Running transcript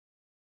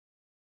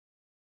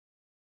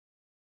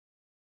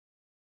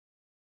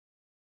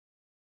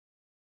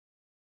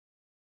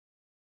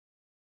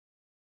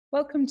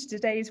Welcome to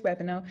today's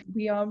webinar.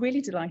 We are really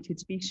delighted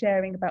to be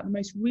sharing about the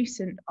most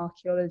recent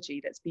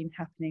archaeology that's been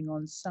happening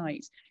on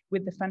site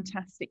with the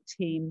fantastic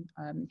team,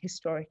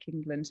 Historic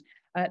England,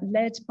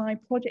 led by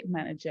project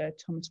manager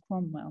Thomas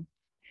Cromwell.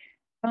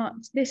 But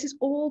this is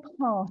all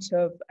part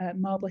of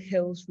Marble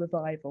Hill's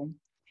revival.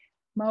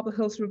 Marble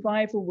Hill's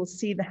revival will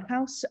see the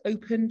house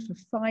open for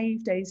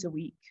 5 days a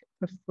week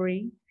for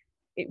free.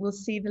 It will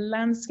see the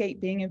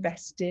landscape being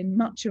invested in,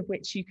 much of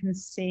which you can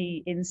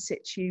see in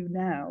situ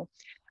now.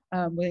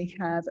 We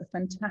have a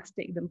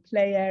fantastic little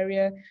play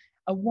area,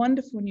 a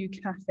wonderful new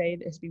cafe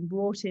that has been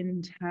brought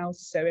into house.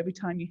 So every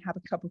time you have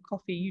a cup of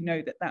coffee, you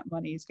know that that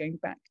money is going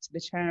back to the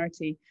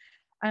charity.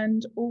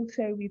 And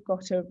also we've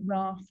got a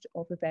raft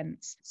of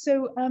events.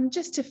 So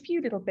just a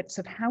few little bits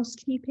of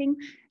housekeeping,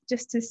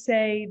 just to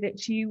say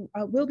that you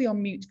will be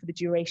on mute for the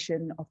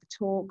duration of the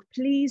talk.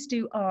 Please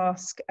do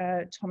ask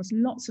Thomas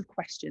lots of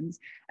questions,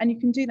 and you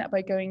can do that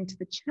by going to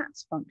the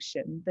chat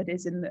function that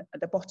is at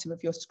the bottom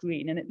of your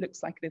screen, and it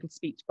looks like a little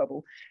speech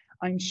bubble.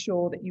 I'm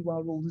sure that you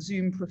are all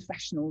Zoom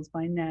professionals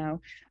by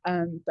now,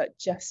 but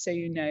just so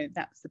you know,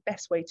 that's the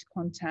best way to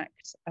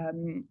contact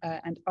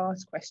and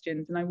ask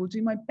questions, and I will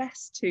do my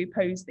best to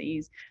pose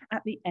these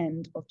at the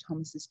end of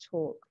Thomas's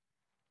talk.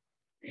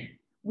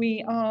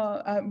 We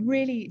are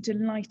really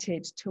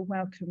delighted to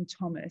welcome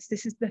Thomas.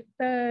 This is the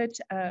third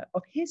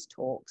of his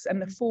talks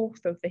and the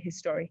fourth of the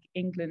Historic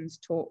England's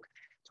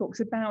talks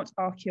about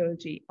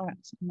archaeology at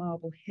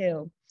Marble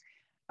Hill.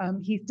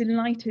 He's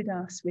delighted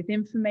us with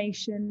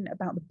information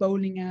about the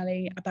bowling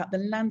alley, about the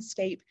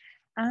landscape,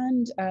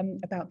 and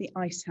about the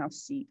icehouse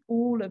seat,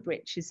 all of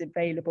which is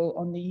available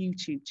on the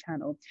YouTube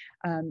channel.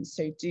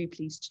 So do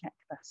please check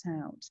that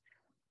out.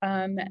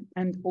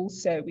 And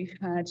also we've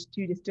had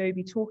Judith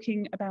Dobie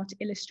talking about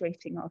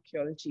illustrating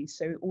archaeology,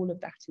 so all of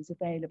that is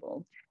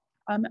available.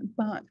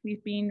 But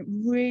we've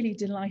been really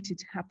delighted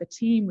to have the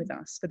team with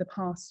us for the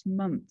past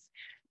month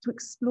to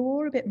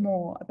explore a bit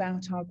more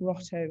about our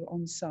grotto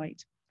on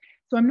site.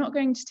 So I'm not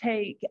going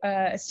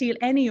to steal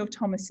any of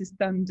Thomas's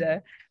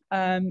thunder,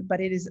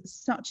 but it is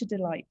such a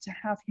delight to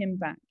have him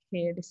back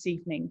here this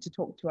evening to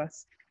talk to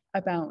us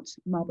about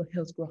Marble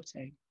Hill's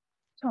grotto.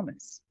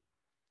 Thomas.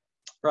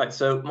 Right,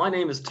 so my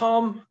name is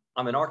Tom.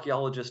 I'm an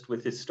archaeologist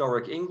with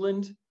Historic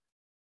England,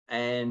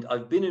 and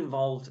I've been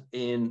involved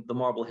in the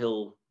Marble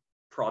Hill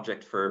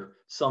project for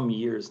some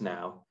years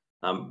now,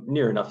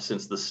 near enough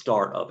since the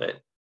start of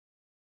it.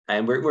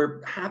 And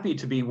we're happy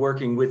to be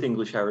working with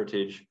English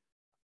Heritage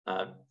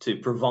to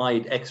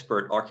provide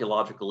expert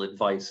archaeological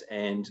advice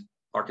and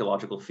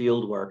archaeological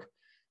fieldwork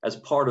as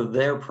part of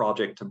their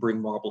project to bring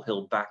Marble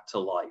Hill back to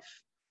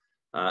life.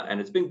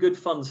 And it's been good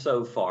fun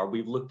so far.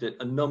 We've looked at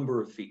a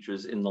number of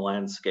features in the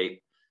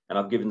landscape, and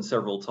I've given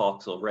several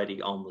talks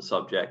already on the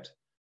subject.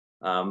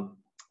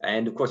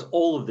 And of course,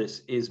 all of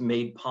this is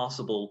made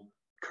possible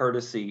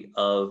courtesy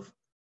of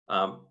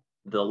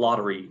the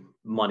lottery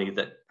money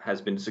that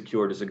has been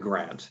secured as a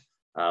grant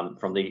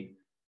from the,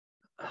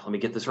 let me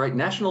get this right,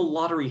 National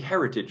Lottery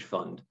Heritage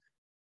Fund.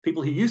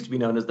 People who used to be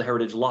known as the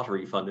Heritage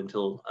Lottery Fund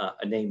until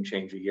a name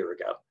change a year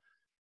ago.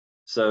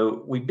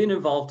 So we've been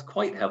involved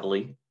quite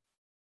heavily.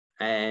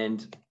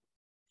 And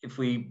if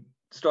we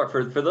start,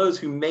 for those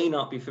who may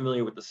not be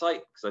familiar with the site,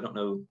 because I don't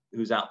know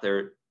who's out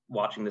there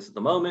watching this at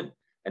the moment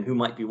and who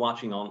might be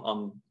watching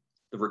on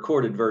the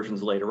recorded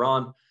versions later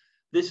on,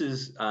 this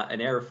is an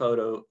air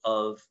photo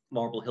of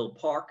Marble Hill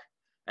Park,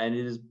 and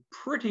it is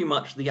pretty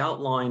much the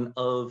outline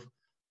of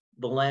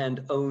the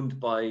land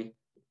owned by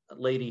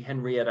Lady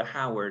Henrietta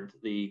Howard,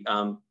 the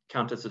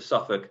Countess of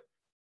Suffolk,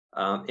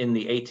 in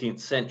the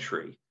 18th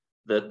century.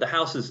 The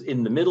house is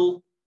in the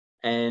middle,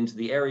 and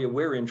the area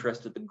we're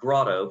interested, the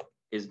grotto,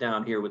 is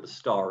down here where the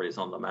star is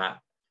on the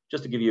map,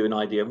 just to give you an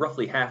idea,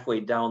 roughly halfway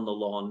down the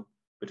lawn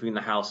between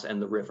the house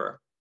and the river.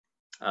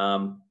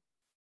 All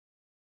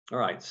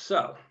right,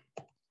 so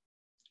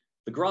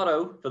the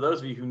grotto, for those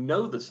of you who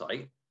know the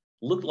site,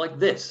 looked like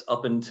this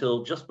up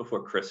until just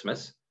before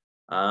Christmas.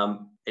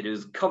 It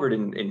is covered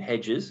in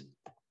hedges,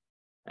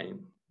 and you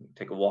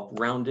take a walk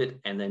around it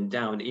and then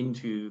down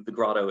into the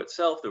grotto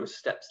itself. There were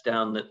steps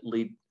down that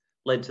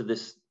led to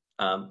this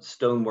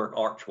stonework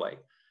archway.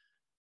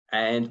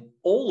 And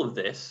all of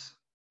this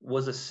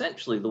was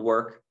essentially the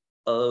work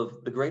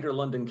of the Greater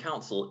London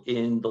Council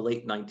in the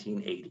late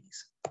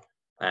 1980s.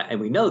 And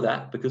we know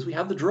that because we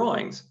have the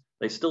drawings.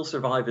 They still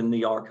survive in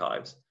the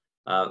archives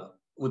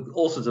with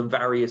all sorts of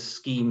various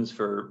schemes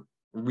for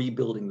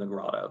rebuilding the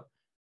grotto.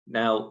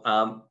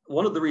 Now,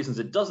 one of the reasons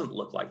it doesn't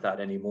look like that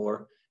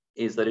anymore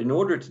is that in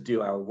order to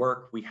do our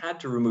work, we had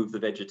to remove the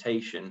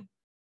vegetation,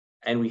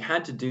 and we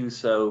had to do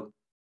so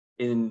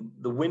in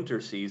the winter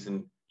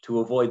season to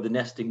avoid the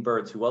nesting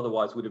birds who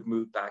otherwise would have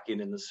moved back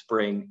in the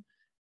spring,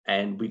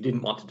 and we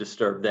didn't want to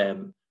disturb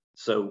them.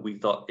 So we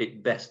thought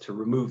it best to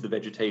remove the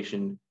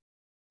vegetation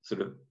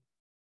sort of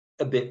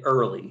a bit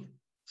early,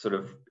 sort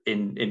of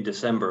in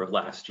December of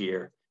last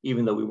year,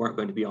 even though we weren't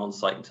going to be on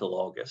site until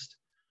August.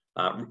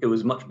 It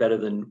was much better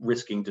than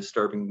risking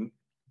disturbing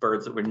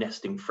birds that were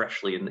nesting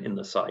freshly in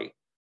the site.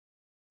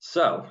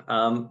 So,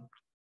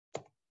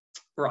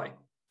 right.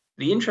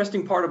 The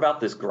interesting part about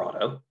this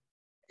grotto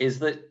is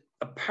that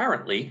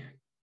apparently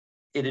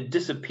it had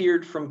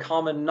disappeared from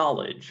common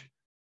knowledge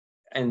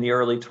in the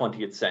early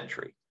 20th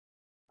century.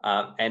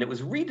 And it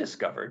was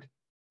rediscovered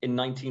in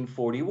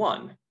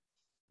 1941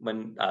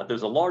 when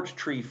there's a large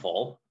tree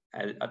fall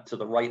to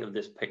the right of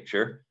this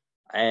picture,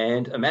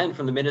 and a man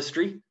from the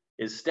ministry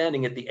is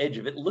standing at the edge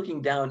of it,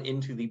 looking down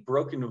into the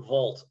broken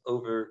vault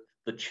over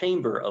the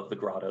chamber of the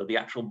grotto, the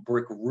actual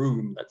brick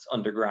room that's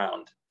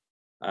underground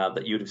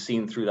that you'd have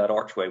seen through that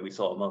archway we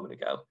saw a moment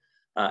ago.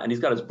 And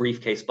he's got his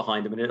briefcase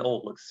behind him, and it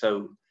all looks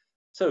so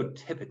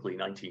typically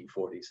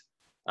 1940s.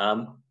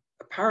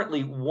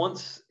 Apparently,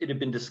 once it had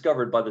been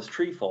discovered by this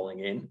tree falling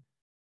in,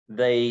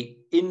 they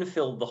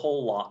infilled the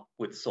whole lot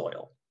with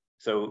soil.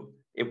 So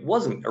it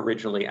wasn't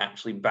originally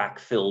actually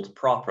backfilled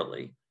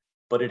properly,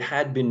 but it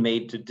had been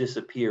made to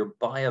disappear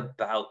by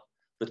about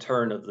the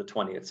turn of the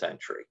 20th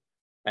century.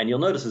 And you'll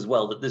notice as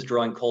well that this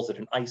drawing calls it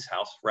an ice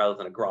house rather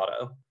than a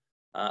grotto.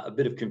 A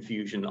bit of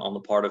confusion on the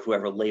part of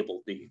whoever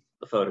labeled the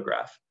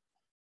photograph.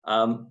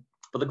 But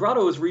the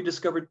grotto was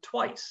rediscovered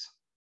twice,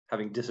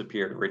 having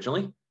disappeared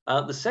originally.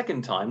 The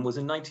second time was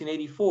in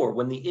 1984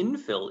 when the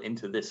infill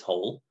into this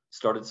hole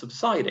started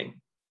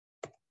subsiding.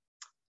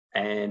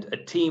 And a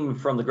team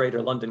from the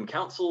Greater London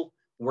Council,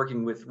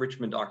 working with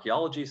Richmond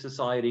Archaeology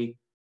Society,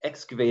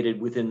 excavated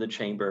within the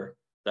chamber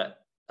that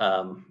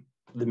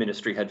the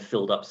ministry had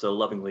filled up so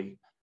lovingly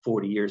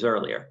 40 years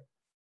earlier.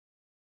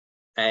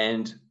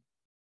 And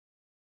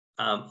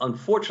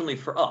unfortunately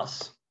for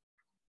us,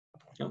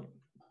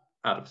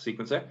 out of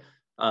sequence there,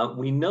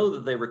 we know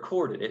that they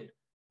recorded it,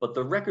 but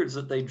the records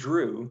that they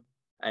drew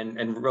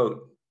and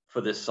wrote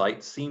for this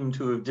site seem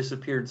to have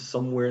disappeared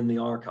somewhere in the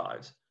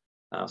archives.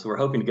 So we're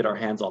hoping to get our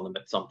hands on them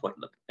at some point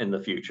in the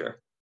future.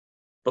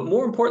 But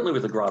more importantly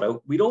with the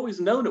grotto, we'd always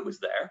known it was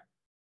there,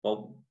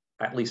 well,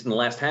 at least in the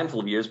last handful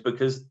of years,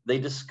 because they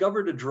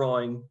discovered a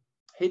drawing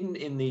hidden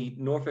in the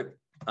Norfolk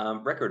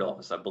Record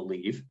Office, I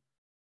believe,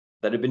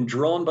 that had been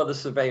drawn by the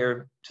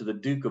surveyor to the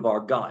Duke of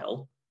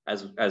Argyll,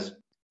 as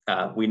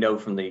we know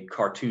from the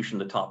cartouche in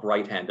the top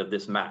right hand of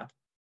this map.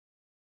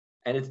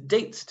 And it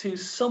dates to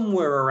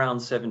somewhere around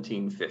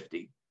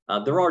 1750.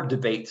 There are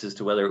debates as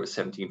to whether it was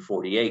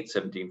 1748,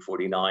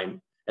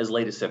 1749, as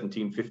late as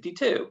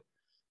 1752.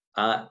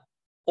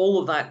 All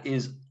of that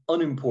is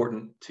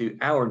unimportant to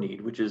our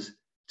need, which is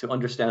to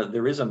understand that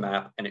there is a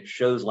map and it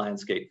shows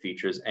landscape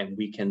features and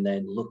we can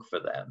then look for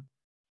them.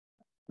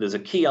 There's a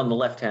key on the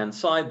left-hand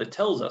side that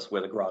tells us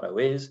where the grotto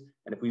is.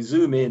 And if we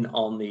zoom in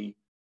on the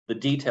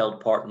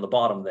detailed part on the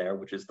bottom there,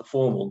 which is the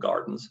formal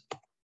gardens,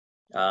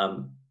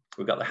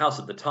 we've got the house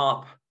at the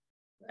top,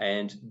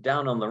 and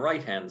down on the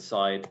right-hand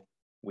side,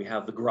 we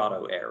have the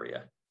grotto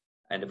area.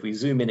 And if we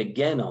zoom in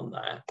again on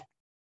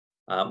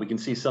that, we can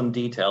see some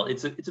detail.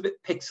 It's a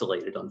bit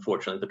pixelated,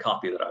 unfortunately, the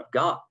copy that I've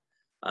got.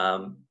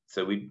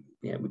 So we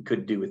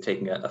could do with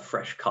taking a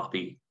fresh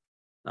copy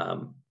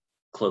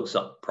close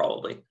up,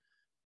 probably.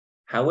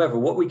 However,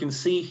 what we can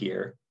see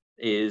here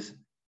is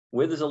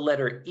where there's a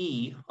letter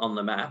E on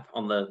the map,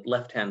 on the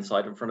left-hand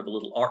side in front of a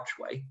little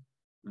archway,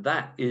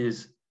 that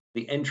is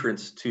the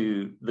entrance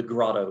to the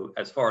grotto,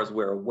 as far as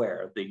we're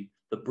aware, the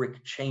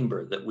brick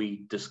chamber that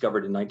we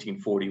discovered in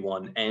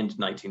 1941 and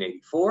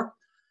 1984.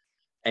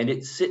 And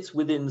it sits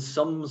within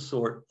some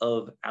sort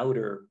of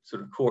outer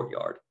sort of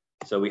courtyard.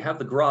 So we have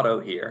the grotto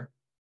here,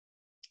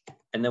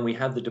 and then we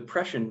have the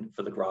depression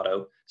for the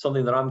grotto,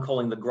 something that I'm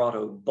calling the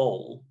grotto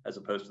bowl, as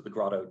opposed to the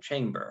grotto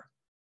chamber.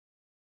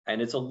 And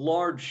it's a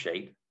large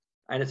shape,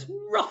 and it's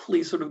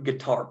roughly sort of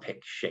guitar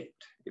pick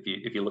shaped, if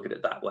you look at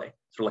it that way,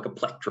 sort of like a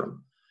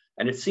plectrum.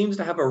 And it seems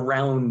to have a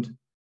round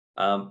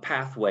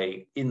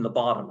pathway in the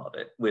bottom of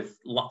it with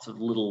lots of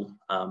little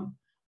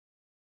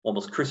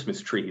almost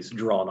Christmas trees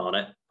drawn on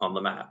it on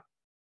the map,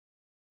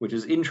 which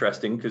is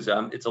interesting because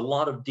it's a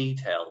lot of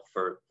detail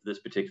for this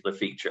particular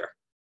feature.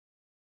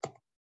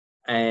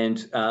 And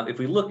if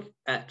we look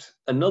at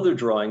another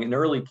drawing, an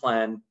early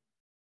plan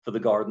for the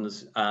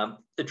gardens,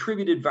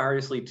 attributed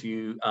variously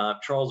to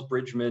Charles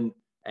Bridgman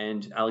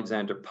and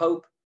Alexander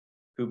Pope,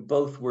 who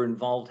both were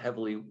involved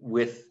heavily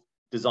with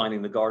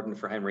designing the garden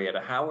for Henrietta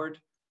Howard.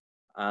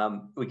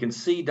 We can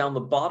see down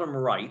the bottom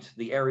right,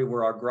 the area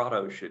where our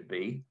grotto should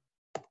be.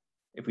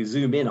 If we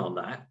zoom in on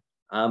that,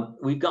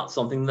 we've got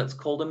something that's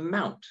called a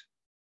mount.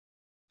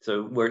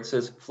 So where it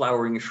says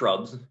flowering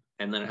shrubs,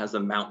 and then it has a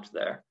mount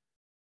there.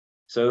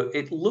 So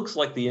it looks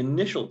like the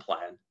initial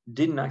plan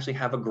didn't actually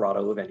have a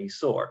grotto of any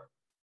sort.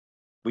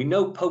 We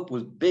know Pope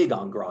was big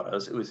on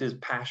grottos. It was his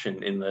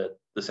passion in the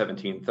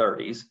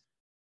 1730s.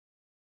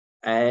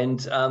 And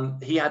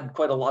he had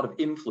quite a lot of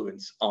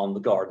influence on the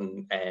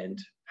garden and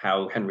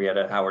how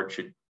Henrietta Howard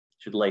should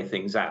lay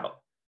things out.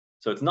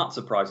 So it's not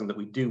surprising that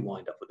we do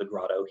wind up with a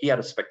grotto. He had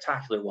a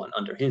spectacular one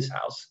under his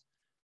house.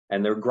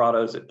 And there are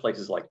grottos at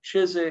places like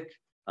Chiswick,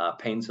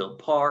 Painshill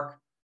Park.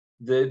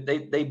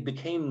 They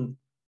became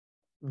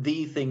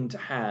the thing to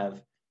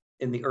have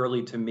in the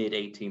early to mid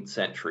 18th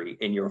century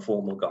in your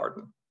formal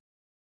garden.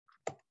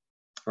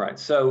 All right,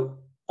 so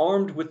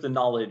armed with the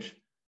knowledge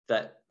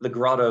that the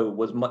grotto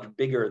was much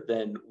bigger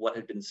than what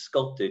had been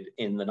sculpted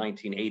in the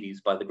 1980s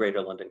by the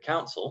Greater London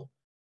Council,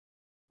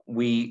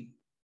 we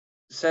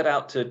set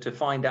out to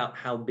find out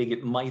how big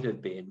it might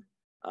have been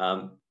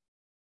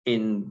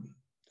in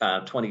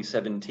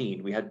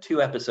 2017. We had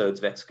 2 episodes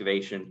of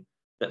excavation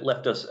that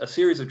left us a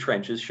series of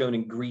trenches shown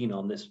in green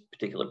on this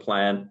particular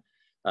plan,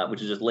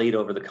 which is just laid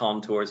over the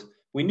contours.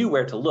 We knew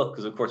where to look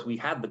because, of course, we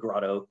had the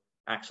grotto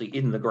actually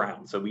in the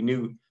ground. So we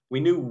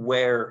knew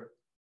where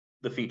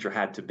the feature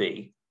had to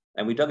be.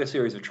 And we dug a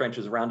series of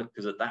trenches around it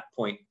because at that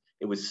point,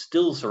 it was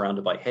still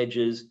surrounded by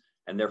hedges,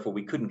 and therefore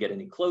we couldn't get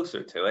any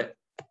closer to it.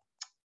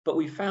 But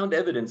we found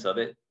evidence of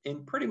it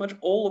in pretty much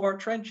all of our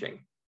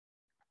trenching.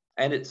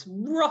 And it's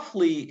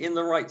roughly in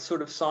the right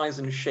sort of size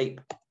and shape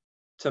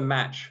to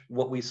match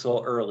what we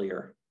saw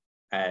earlier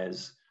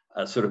as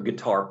a sort of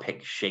guitar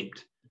pick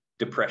shaped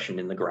depression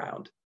in the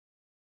ground.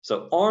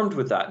 So armed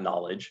with that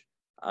knowledge,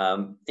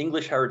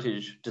 English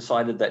Heritage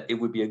decided that it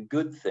would be a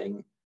good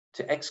thing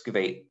to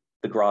excavate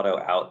the grotto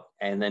out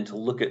and then to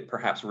look at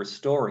perhaps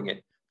restoring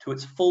it to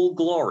its full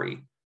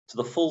glory, to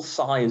the full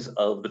size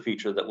of the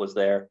feature that was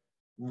there,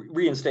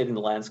 reinstating the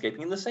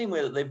landscaping in the same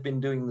way that they've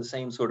been doing the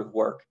same sort of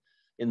work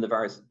in the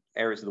various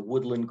areas of the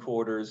woodland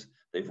quarters.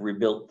 They've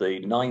rebuilt the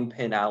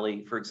 9-pin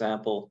alley, for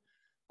example.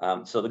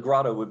 So the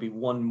grotto would be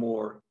one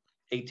more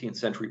 18th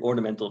century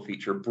ornamental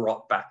feature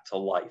brought back to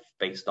life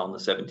based on the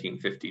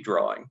 1750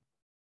 drawing.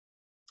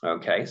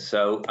 Okay,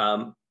 so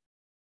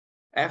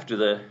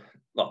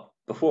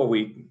before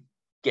we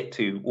get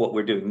to what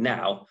we're doing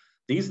now,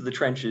 these are the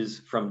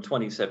trenches from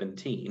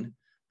 2017.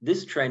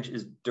 This trench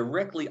is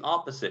directly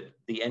opposite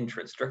the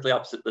entrance, directly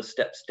opposite the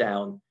steps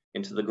down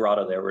into the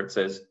grotto there, where it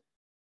says,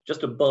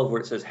 just above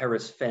where it says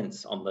Harris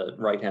Fence on the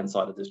right-hand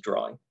side of this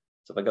drawing.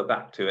 So if I go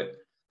back to it,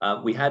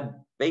 we had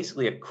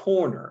basically a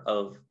corner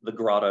of the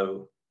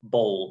grotto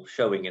bowl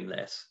showing in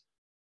this.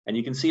 And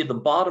you can see at the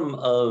bottom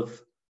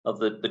of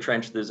the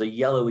trench, there's a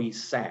yellowy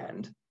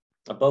sand,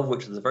 above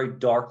which there's a very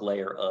dark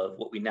layer of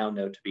what we now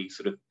know to be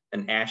sort of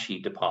an ashy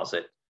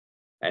deposit,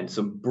 and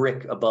some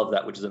brick above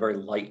that, which is a very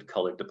light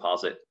colored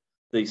deposit.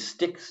 The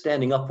stick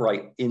standing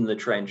upright in the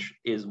trench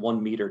is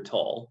 1 meter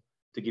tall,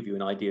 to give you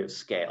an idea of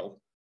scale.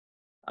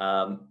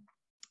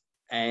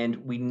 And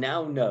we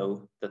now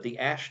know that the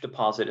ash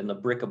deposit and the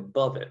brick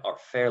above it are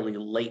fairly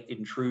late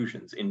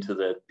intrusions into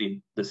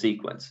the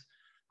sequence.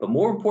 But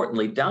more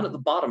importantly, down at the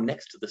bottom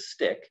next to the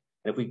stick,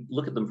 and if we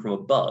look at them from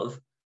above,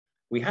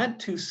 we had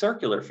 2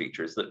 circular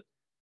features that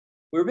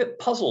we were a bit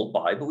puzzled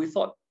by, but we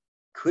thought,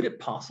 could it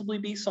possibly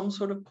be some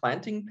sort of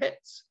planting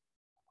pits?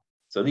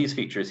 So these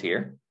features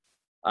here,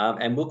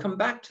 and we'll come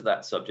back to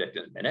that subject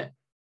in a minute,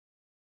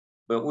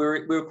 but we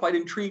were quite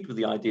intrigued with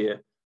the idea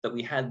that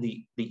we had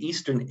the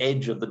eastern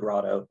edge of the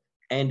grotto,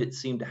 and it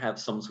seemed to have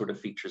some sort of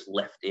features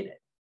left in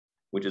it,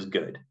 which is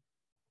good.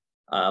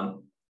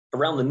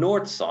 Around the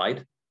north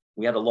side,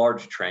 we had a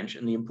large trench,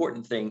 and the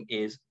important thing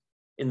is,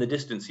 in the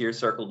distance here,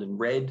 circled in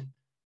red,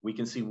 we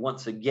can see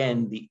once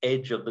again the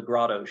edge of the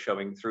grotto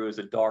showing through as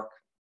a dark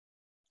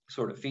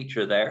sort of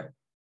feature there.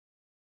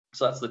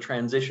 So that's the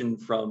transition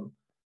from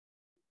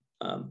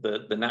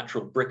the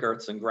natural brick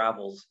earths and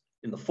gravels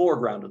in the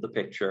foreground of the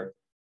picture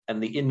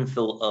and the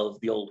infill of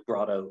the old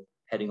grotto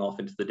heading off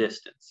into the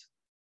distance.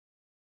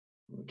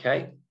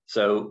 Okay,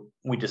 so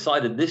we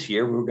decided this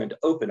year we were going to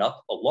open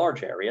up a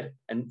large area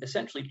and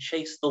essentially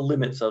chase the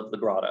limits of the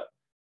grotto.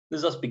 This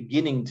is us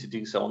beginning to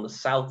do so on the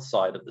south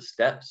side of the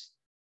steps,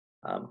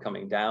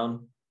 coming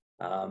down.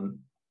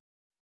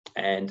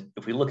 And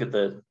if we look at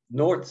the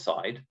north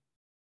side,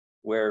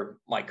 where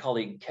my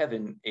colleague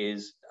Kevin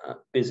is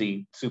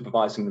busy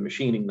supervising the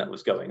machining that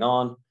was going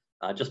on,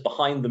 just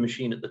behind the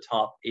machine at the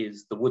top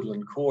is the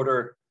woodland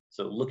quarter,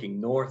 so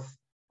looking north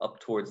up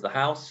towards the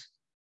house.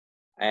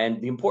 And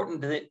the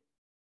important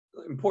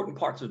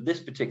parts of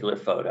this particular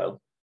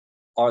photo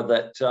are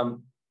that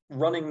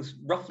running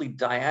roughly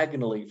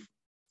diagonally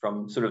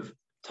from sort of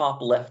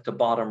top left to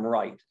bottom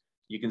right,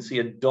 you can see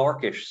a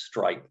darkish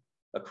stripe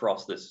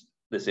across this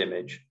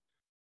image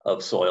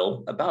of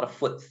soil, about 1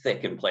 foot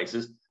thick in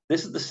places.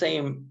 This is the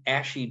same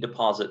ashy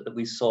deposit that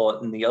we saw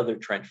in the other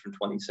trench from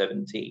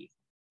 2017.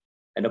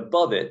 And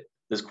above it,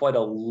 there's quite a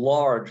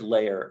large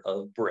layer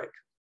of brick,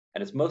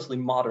 and it's mostly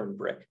modern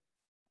brick.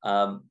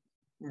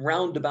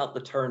 Round about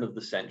the turn of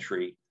the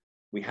century,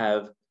 we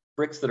have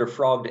bricks that are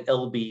frogged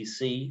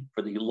LBC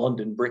for the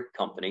London Brick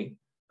Company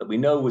that we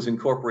know was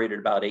incorporated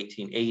about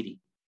 1880,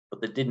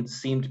 but that didn't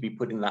seem to be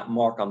putting that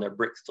mark on their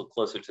bricks till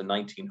closer to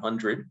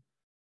 1900,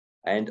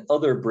 and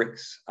other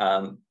bricks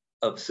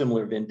of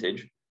similar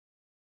vintage.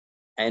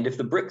 And if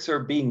the bricks are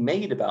being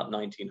made about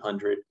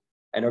 1900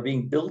 and are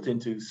being built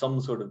into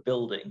some sort of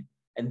building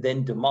and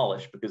then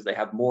demolished because they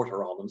have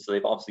mortar on them, so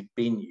they've obviously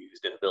been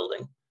used in a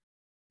building,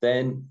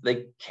 then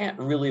they can't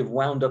really have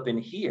wound up in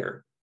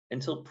here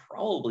until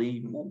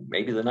probably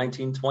maybe the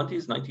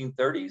 1920s,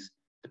 1930s,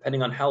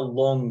 depending on how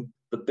long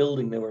the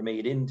building they were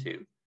made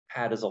into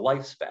had as a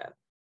lifespan.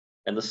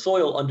 And the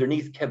soil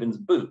underneath Kevin's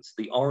boots,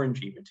 the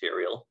orangey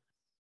material,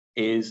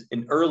 is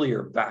an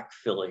earlier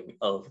backfilling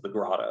of the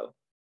grotto.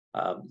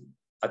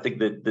 I think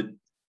that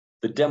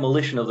the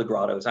demolition of the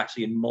grotto is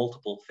actually in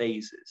multiple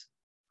phases.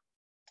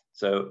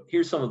 So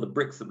here's some of the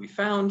bricks that we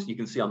found. You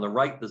can see on the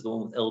right, there's the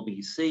one with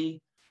LBC.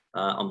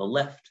 On the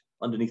left,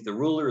 underneath the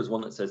ruler, is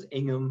one that says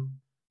Ingham.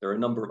 There are a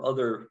number of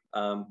other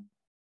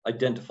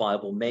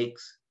identifiable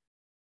makes.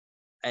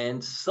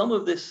 And some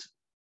of this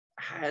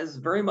has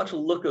very much a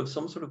look of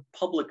some sort of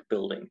public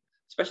building,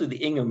 especially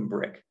the Ingham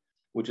brick,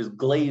 which is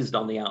glazed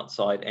on the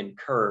outside and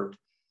curved.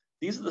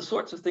 These are the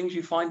sorts of things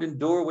you find in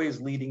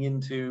doorways leading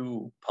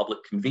into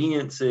public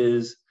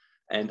conveniences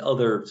and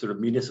other sort of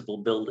municipal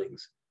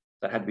buildings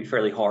that had to be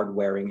fairly hard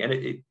wearing. And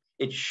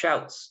it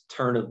shouts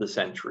turn of the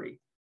century,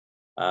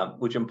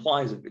 which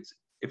implies if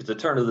it's a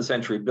turn of the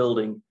century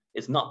building,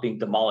 it's not being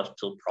demolished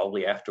until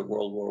probably after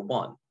World War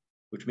I,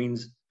 which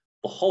means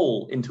the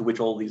hole into which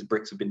all these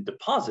bricks have been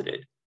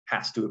deposited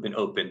has to have been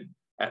open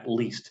at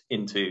least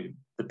into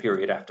the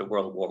period after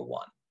World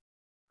War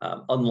I.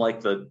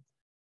 Unlike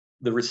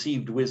the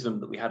received wisdom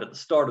that we had at the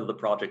start of the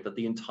project, that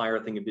the entire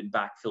thing had been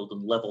backfilled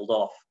and leveled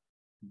off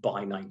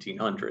by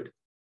 1900.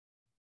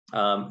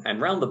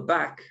 And round the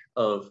back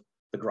of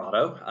the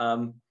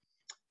grotto,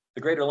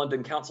 the Greater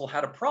London Council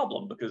had a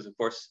problem because, of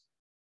course,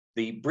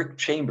 the brick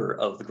chamber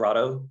of the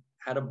grotto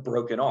had a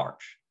broken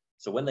arch.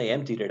 So when they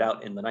emptied it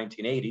out in the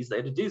 1980s, they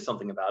had to do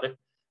something about it.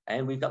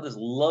 And we've got this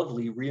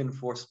lovely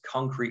reinforced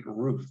concrete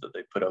roof that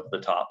they put over the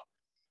top.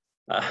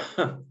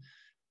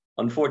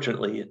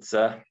 Unfortunately, it's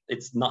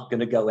not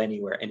going to go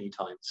anywhere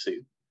anytime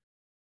soon.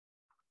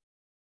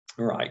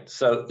 All right,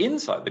 so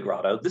inside the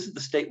grotto, this is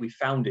the state we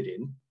found it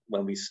in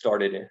when we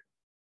started it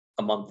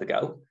a month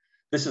ago.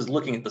 This is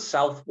looking at the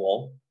south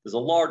wall. There's a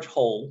large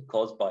hole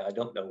caused by I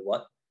don't know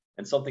what,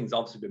 and something's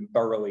obviously been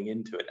burrowing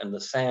into it, and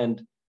the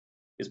sand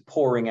is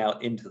pouring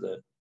out into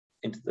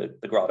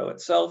the grotto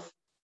itself.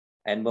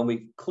 And when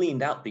we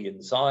cleaned out the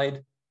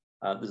inside,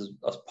 this is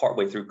us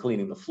partway through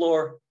cleaning the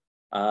floor,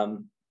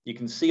 you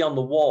can see on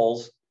the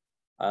walls,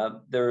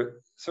 there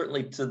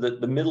certainly to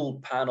the middle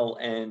panel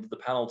and the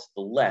panel to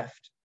the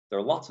left, there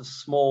are lots of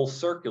small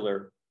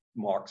circular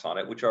marks on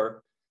it, which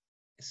are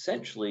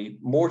essentially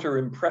mortar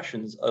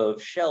impressions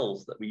of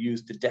shells that we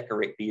use to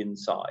decorate the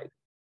inside.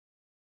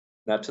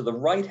 Now, to the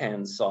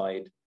right-hand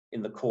side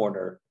in the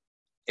corner,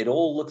 it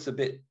all looks a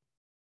bit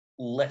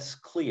less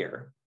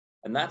clear,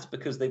 and that's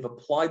because they've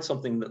applied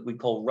something that we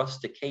call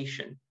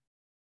rustication,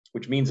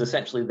 which means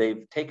essentially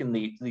they've taken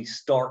the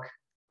stark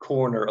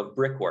corner of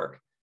brickwork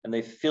and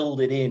they've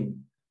filled it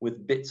in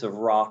with bits of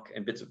rock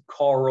and bits of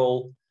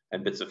coral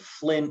and bits of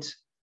flint,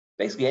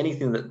 basically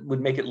anything that would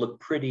make it look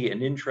pretty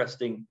and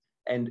interesting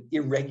and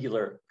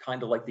irregular,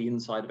 kind of like the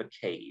inside of a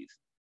cave.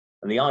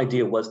 And the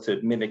idea was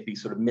to mimic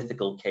these sort of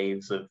mythical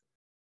caves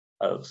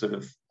of sort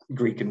of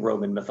Greek and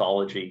Roman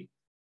mythology,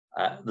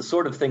 the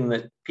sort of thing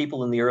that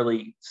people in the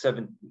early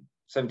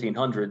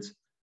 1700s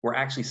were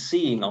actually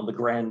seeing on the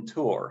Grand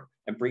Tour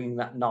and bringing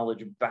that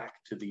knowledge back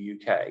to the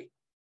UK.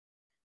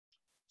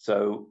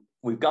 So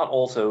we've got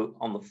also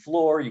on the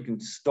floor, you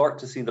can start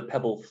to see the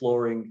pebble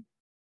flooring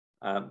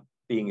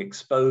being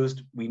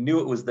exposed. We knew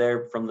it was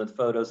there from the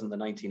photos in the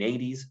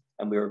 1980s,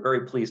 and we were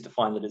very pleased to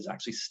find that it's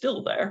actually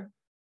still there.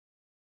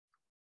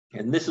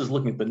 And this is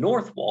looking at the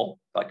north wall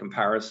by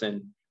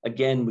comparison.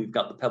 Again, we've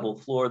got the pebble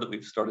floor that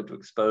we've started to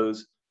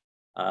expose.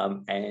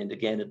 And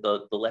again, at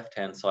the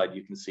left-hand side,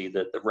 you can see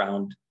that the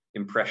round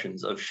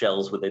impressions of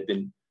shells where they've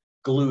been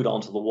glued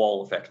onto the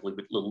wall effectively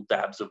with little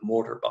dabs of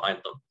mortar behind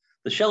them.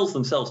 The shells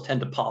themselves tend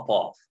to pop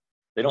off.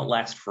 They don't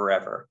last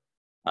forever.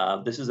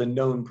 This is a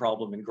known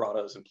problem in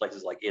grottos in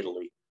places like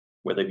Italy,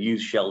 where they've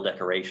used shell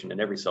decoration, and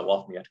every so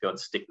often you have to go and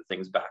stick the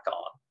things back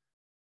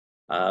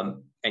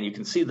on. And you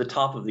can see the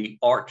top of the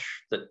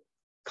arch that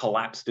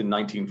collapsed in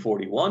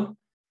 1941.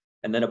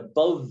 And then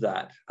above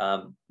that,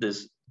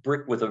 there's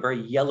brick with a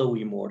very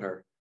yellowy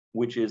mortar,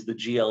 which is the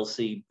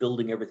GLC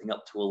building everything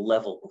up to a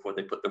level before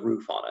they put the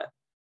roof on it.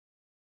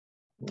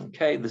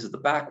 Okay, this is the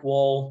back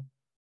wall.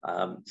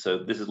 So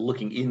this is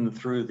looking in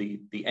through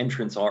the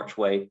entrance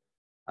archway.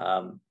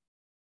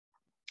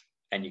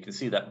 And you can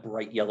see that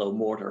bright yellow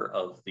mortar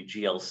of the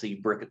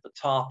GLC brick at the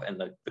top and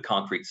the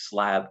concrete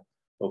slab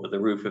over the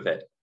roof of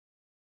it.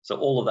 So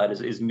all of that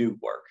is new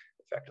work,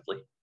 effectively.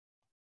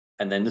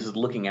 And then this is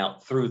looking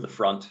out through the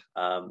front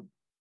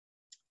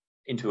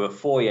into a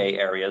foyer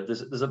area.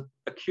 There's a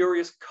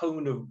curious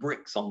cone of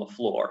bricks on the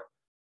floor.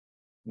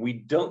 We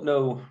don't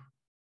know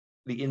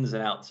the ins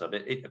and outs of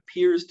it. It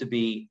appears to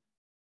be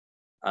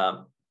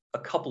a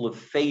couple of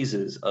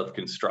phases of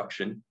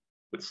construction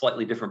with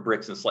slightly different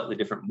bricks and slightly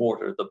different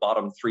mortar, the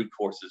bottom three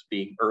courses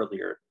being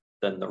earlier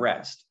than the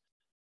rest.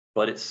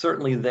 But it's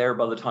certainly there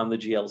by the time the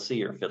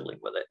GLC are fiddling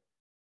with it.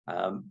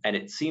 And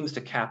it seems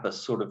to cap a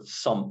sort of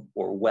sump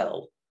or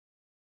well.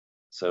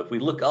 So if we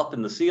look up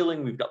in the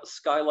ceiling, we've got the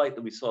skylight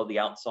that we saw the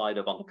outside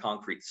of on the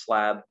concrete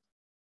slab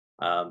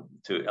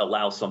to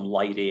allow some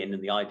light in.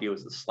 And the idea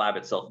was the slab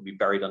itself would be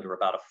buried under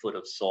about a foot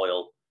of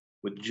soil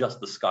with just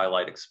the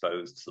skylight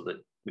exposed so that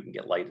we can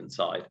get light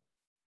inside.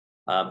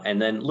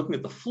 And then looking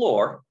at the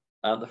floor,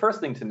 the first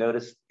thing to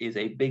notice is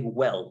a big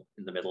well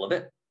in the middle of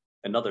it,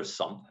 another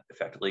sump,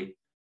 effectively,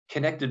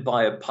 connected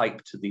by a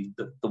pipe to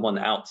the one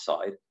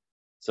outside.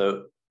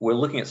 So we're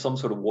looking at some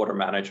sort of water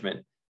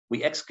management.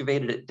 We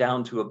excavated it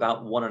down to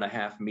about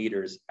 1.5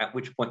 meters, at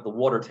which point the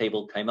water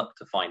table came up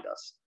to find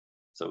us.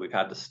 So we've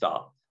had to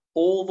stop.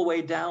 All the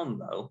way down,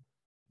 though,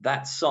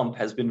 that sump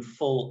has been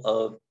full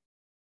of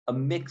a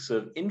mix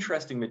of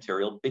interesting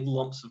material, big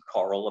lumps of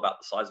coral about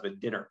the size of a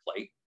dinner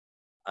plate,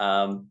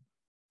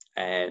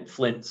 and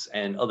flints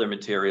and other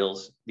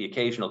materials, the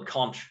occasional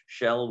conch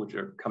shell, which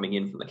are coming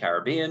in from the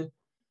Caribbean.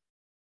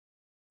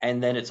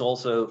 And then it's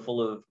also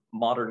full of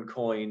modern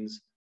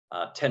coins,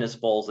 tennis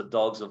balls that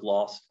dogs have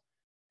lost.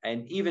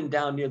 And even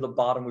down near the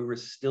bottom, we were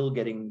still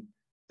getting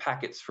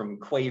packets from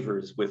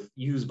quavers with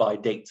use-by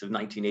dates of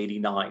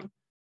 1989.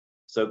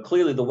 So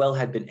clearly the well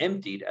had been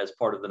emptied as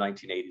part of the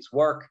 1980s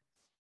work.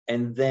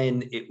 And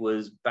then it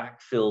was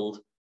backfilled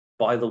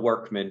by the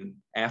workmen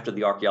after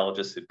the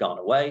archaeologists had gone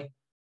away.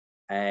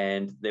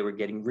 And they were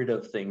getting rid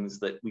of things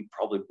that we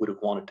probably would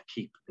have wanted to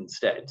keep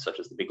instead, such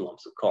as the big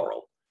lumps of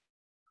coral.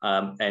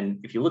 And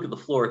if you look at the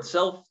floor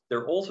itself, there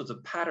are all sorts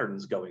of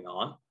patterns going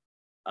on.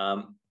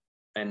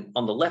 And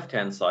on the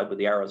left-hand side, with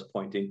the arrows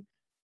pointing,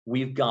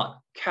 we've got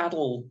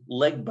cattle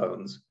leg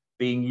bones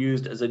being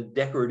used as a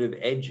decorative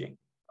edging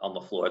on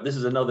the floor. This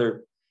is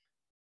another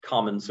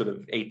common sort of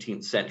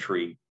 18th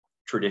century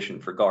tradition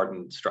for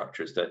garden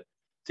structures,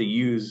 to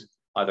use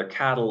either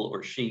cattle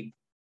or sheep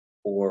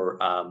or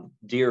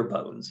deer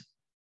bones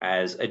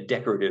as a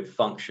decorative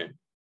function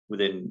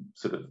within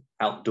sort of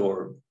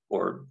outdoor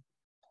or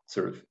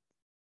sort of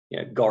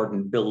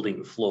garden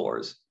building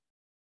floors.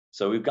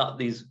 So we've got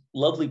these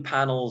lovely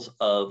panels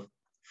of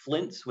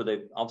flints where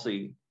they've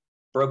obviously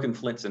broken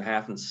flints in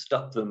half and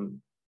stuck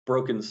them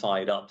broken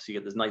side up. So you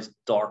get this nice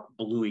dark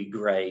bluey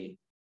gray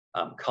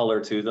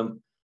color to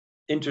them,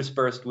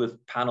 interspersed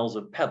with panels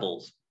of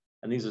pebbles.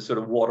 And these are sort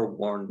of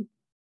water-worn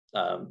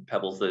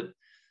pebbles that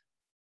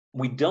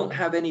we don't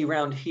have any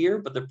around here,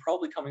 but they're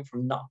probably coming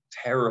from not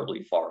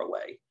terribly far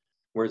away,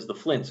 whereas the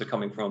flints are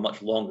coming from a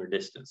much longer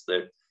distance.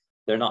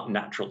 They're not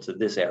natural to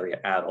this area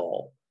at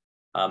all.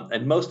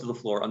 And most of the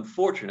floor,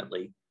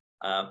 unfortunately,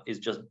 is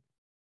just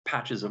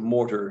patches of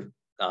mortar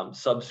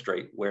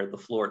substrate where the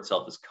floor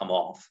itself has come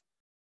off.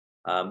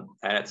 And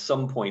at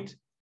some point,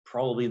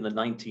 probably in the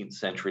 19th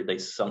century, they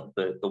sunk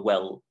the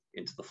well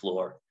into the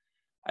floor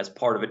as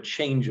part of a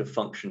change of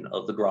function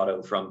of the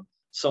grotto from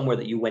somewhere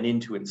that you went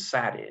into and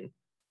sat in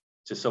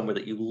to somewhere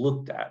that you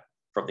looked at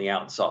from the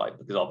outside,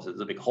 because obviously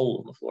there's a big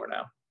hole in the floor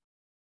now.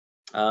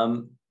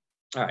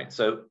 All right,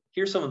 so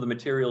here's some of the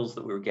materials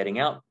that we were getting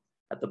out.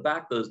 At the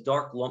back, those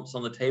dark lumps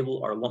on the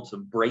table are lumps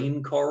of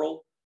brain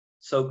coral,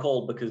 so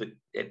called because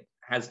it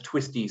has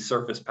twisty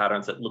surface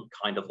patterns that look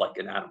kind of like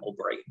an animal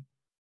brain.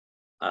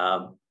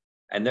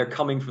 And they're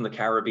coming from the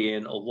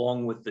Caribbean,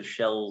 along with the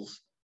shells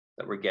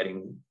that we're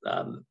getting,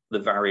 the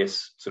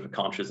various sort of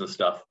conches and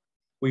stuff.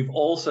 We've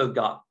also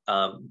got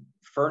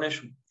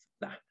furnace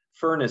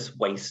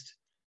waste,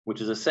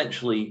 which is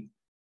essentially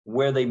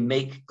where they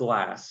make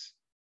glass.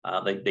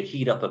 They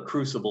heat up a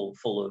crucible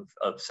full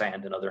of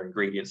sand and other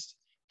ingredients,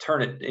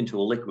 turn it into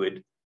a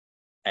liquid,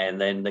 and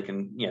then they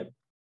can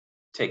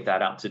take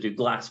that out to do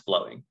glass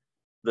blowing.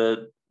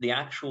 The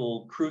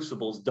actual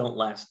crucibles don't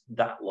last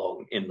that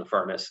long in the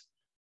furnace.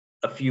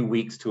 A few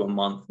weeks to a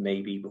month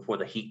maybe before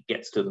the heat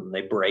gets to them,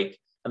 they break,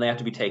 and they have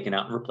to be taken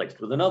out and replaced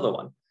with another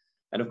one.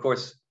 And of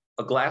course,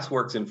 a glass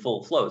works in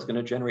full flow. It's going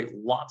to generate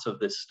lots of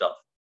this stuff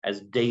as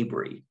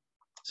debris.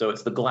 So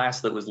it's the glass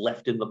that was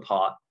left in the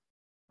pot,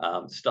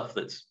 stuff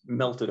that's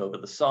melted over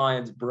the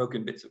sides,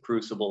 broken bits of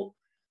crucible,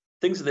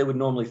 things that they would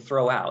normally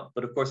throw out.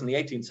 But of course, in the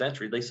 18th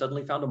century, they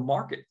suddenly found a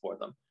market for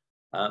them.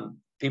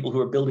 People who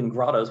are building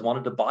grottos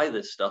wanted to buy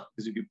this stuff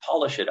because if you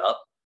polish it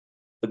up,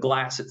 the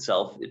glass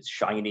itself, it's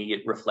shiny,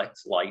 it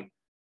reflects light,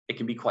 it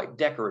can be quite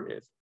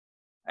decorative.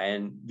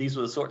 And these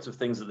were the sorts of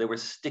things that they were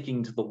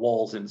sticking to the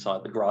walls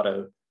inside the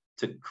grotto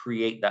to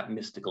create that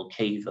mystical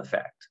cave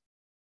effect.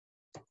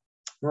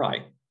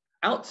 Right,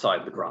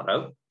 outside the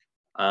grotto,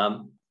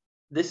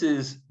 this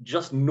is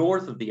just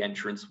north of the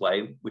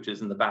entranceway, which is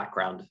in the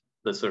background,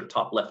 the sort of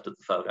top left of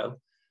the photo.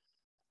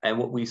 And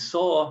what we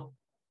saw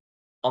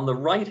on the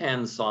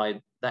right-hand side,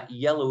 that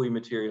yellowy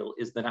material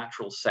is the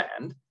natural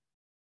sand.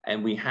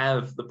 And we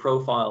have the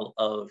profile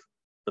of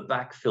the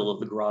backfill of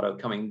the grotto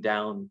coming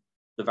down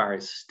the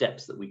various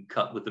steps that we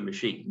cut with the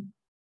machine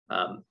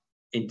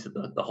into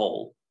the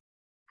hole.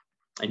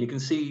 And you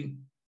can see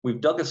we've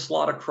dug a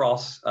slot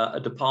across a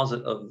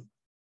deposit of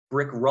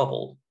brick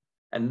rubble.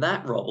 And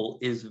that rubble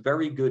is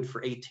very good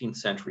for 18th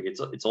century.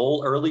 It's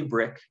all early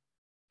brick.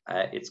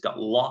 It's got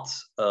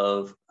lots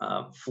of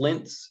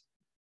flints.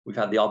 We've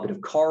had the odd bit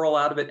of coral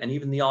out of it, and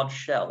even the odd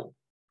shell,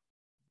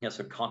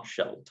 so conch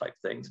shell type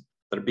things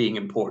that are being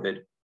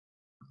imported.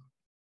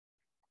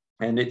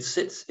 And it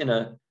sits in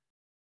a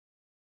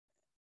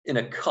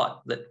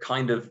cut that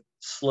kind of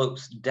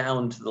slopes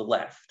down to the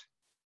left.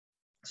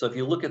 So if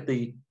you look at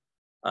the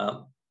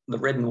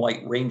red and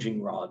white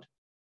ranging rod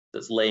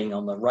that's laying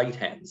on the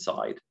right-hand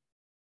side,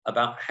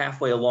 about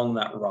halfway along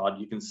that rod,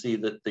 you can see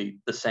that the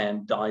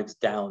sand dives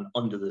down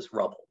under this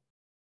rubble.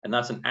 And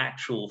that's an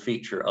actual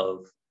feature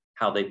of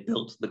how they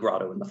built the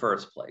grotto in the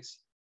first place,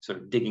 sort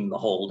of digging the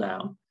hole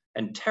down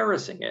and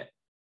terracing it,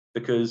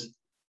 because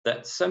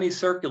that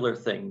semicircular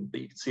thing that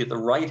you can see at the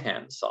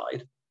right-hand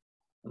side,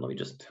 and let me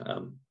just,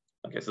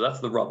 okay, so that's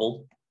the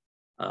rubble.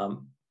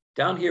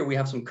 Down here, we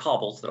have some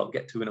cobbles that I'll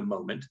get to in a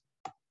moment,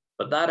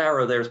 but that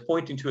arrow there is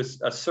pointing to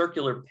a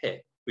circular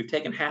pit. We've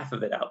taken half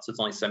of it out, so it's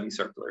only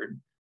semicircular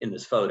in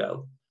this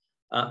photo,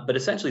 but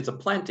essentially it's a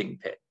planting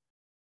pit.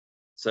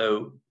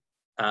 So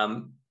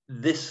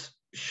this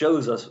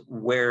shows us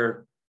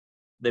where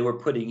they were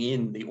putting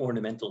in the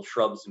ornamental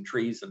shrubs and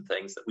trees and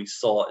things that we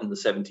saw in the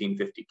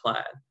 1750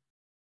 plan.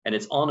 And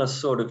it's on a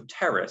sort of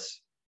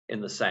terrace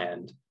in the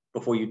sand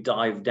before you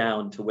dive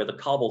down to where the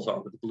cobbles are,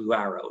 where the blue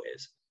arrow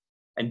is.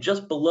 And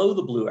just below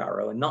the blue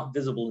arrow, and not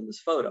visible in this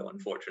photo,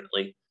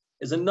 unfortunately,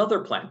 is another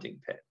planting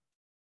pit.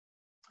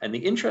 And the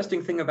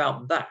interesting thing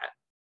about that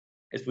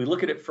is we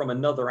look at it from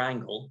another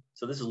angle.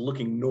 So this is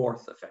looking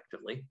north,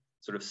 effectively,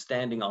 sort of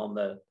standing on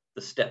the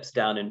steps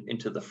down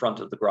into the front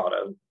of the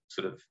grotto,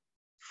 sort of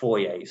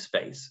foyer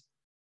space.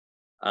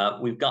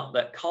 We've got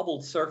that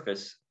cobbled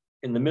surface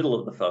in the middle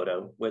of the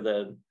photo where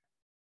the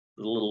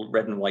little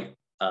red and white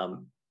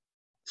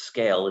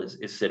scale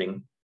is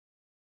sitting.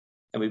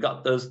 And we've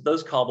got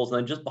those cobbles, and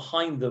then just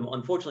behind them,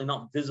 unfortunately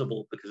not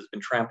visible because it's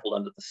been trampled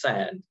under the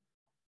sand,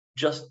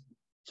 just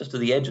to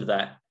the edge of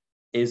that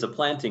is a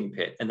planting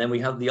pit. And then we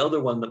have the other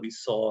one that we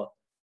saw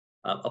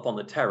up on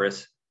the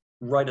terrace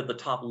right at the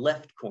top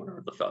left corner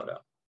of the photo.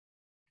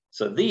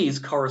 So these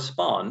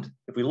correspond,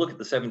 if we look at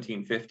the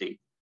 1750,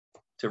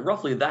 to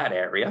roughly that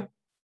area.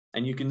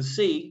 And you can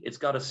see it's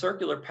got a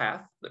circular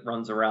path that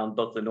runs around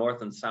both the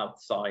north and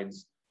south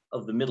sides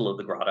of the middle of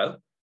the grotto,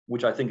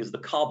 which I think is the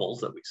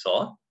cobbles that we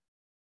saw.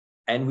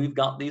 And we've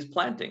got these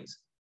plantings.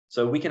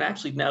 So we can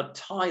actually now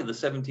tie the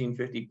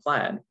 1750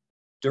 plan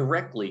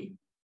directly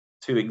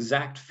to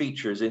exact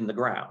features in the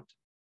ground.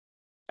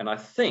 And I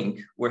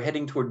think we're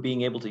heading toward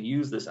being able to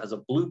use this as a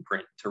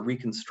blueprint to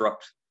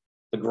reconstruct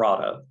the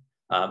grotto.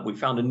 We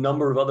found a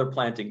number of other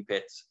planting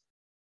pits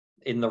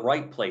in the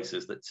right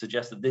places that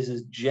suggest that this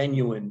is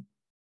genuine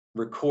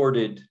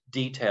recorded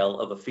detail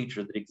of a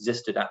feature that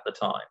existed at the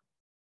time.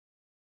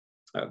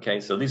 Okay,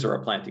 so these are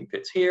our planting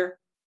pits here.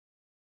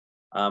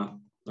 All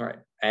right,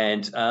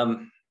 and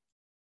on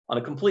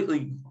a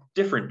completely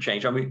different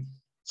change, I mean,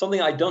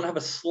 something I don't have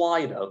a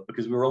slide of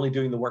because we were only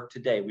doing the work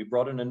today. We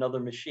brought in another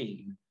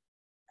machine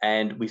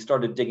and we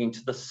started digging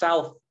to the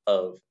south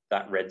of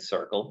that red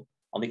circle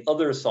on the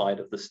other side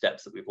of the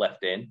steps that we've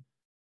left in.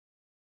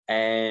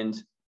 And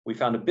we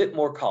found a bit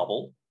more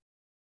cobble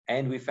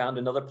and we found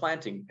another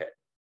planting pit.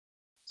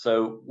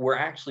 So we're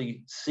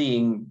actually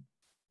seeing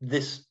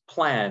this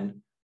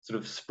plan sort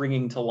of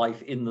springing to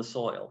life in the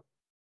soil.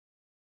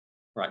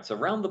 Right, so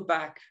around the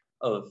back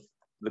of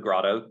the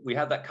grotto, we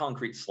had that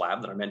concrete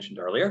slab that I mentioned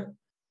earlier.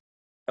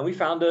 And we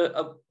found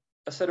a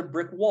set of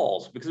brick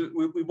walls because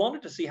we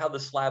wanted to see how the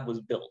slab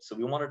was built. So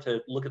we wanted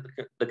to look at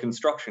the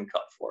construction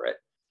cut for it.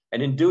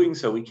 And in doing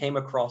so, we came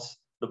across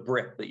the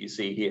brick that you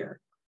see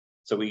here.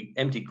 So we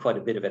emptied quite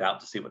a bit of it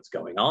out to see what's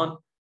going on.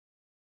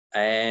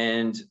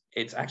 And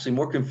it's actually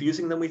more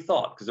confusing than we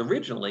thought, because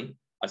originally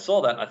I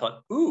saw that and I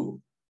thought, ooh,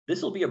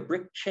 this will be a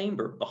brick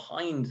chamber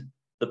behind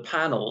the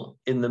panel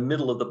in the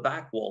middle of the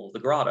back wall of the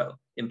grotto,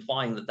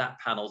 implying that that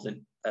panel's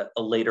in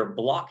a later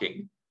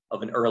blocking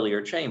of an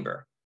earlier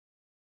chamber.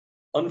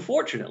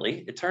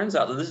 Unfortunately, it turns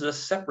out that this is a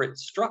separate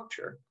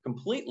structure,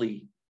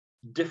 completely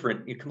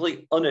different,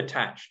 completely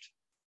unattached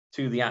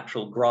to the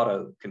actual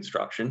grotto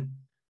construction.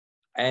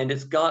 And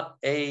it's got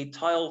a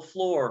tile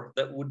floor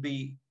that would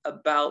be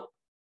about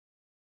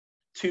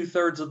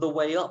 2/3 of the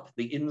way up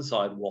the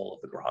inside wall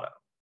of the grotto.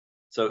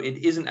 So it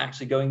isn't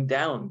actually going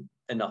down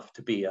enough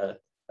to be a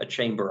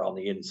chamber on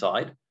the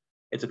inside.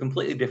 It's a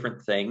completely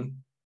different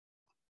thing.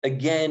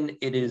 Again,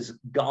 it is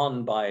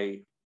gone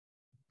by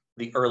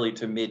the early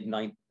to mid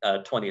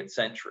 20th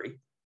century.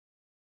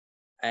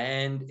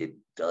 And it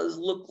does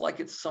look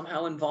like it's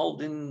somehow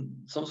involved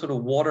in some sort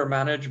of water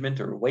management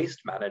or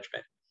waste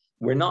management.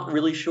 We're not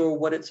really sure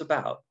what it's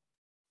about.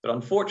 But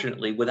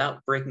unfortunately,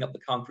 without breaking up the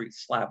concrete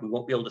slab, we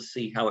won't be able to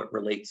see how it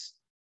relates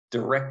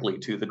directly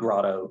to the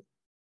grotto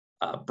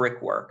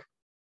brickwork,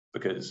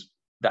 because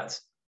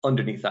that's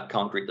underneath that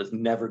concrete that's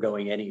never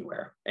going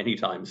anywhere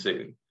anytime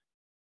soon.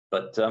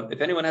 But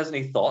if anyone has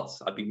any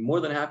thoughts, I'd be more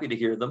than happy to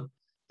hear them.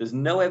 There's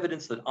no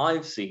evidence that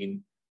I've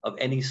seen of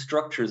any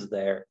structures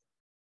there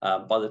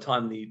by the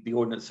time the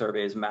Ordnance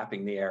Survey is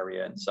mapping the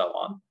area and so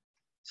on.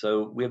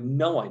 So we have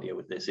no idea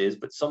what this is,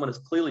 but someone has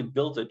clearly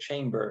built a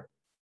chamber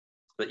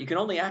that you can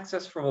only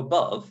access from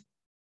above,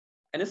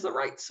 and it's the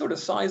right sort of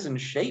size and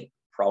shape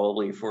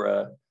probably for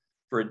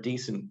a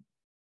decent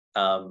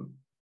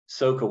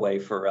soak away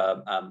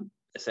for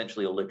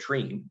essentially a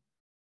latrine.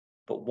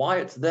 But why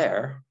it's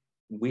there,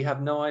 we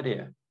have no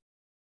idea.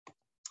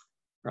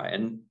 Right,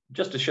 and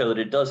just to show that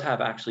it does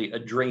have actually a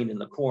drain in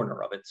the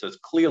corner of it, so it's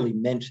clearly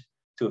meant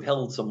to have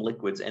held some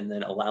liquids and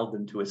then allowed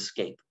them to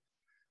escape.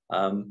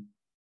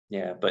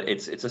 Yeah, but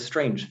it's a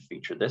strange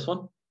feature, this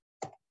one.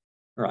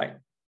 Right,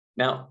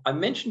 Now, I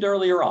mentioned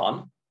earlier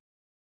on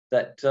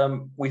that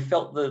we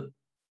felt the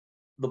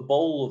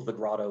bowl of the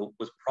grotto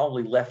was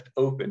probably left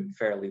open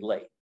fairly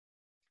late.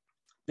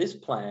 This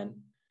plan,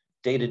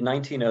 dated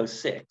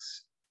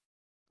 1906,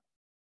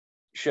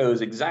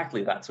 shows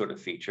exactly that sort of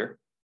feature.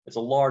 It's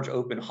a large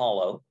open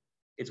hollow.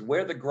 It's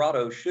where the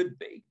grotto should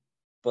be,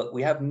 but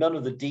we have none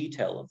of the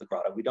detail of the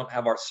grotto. We don't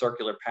have our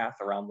circular path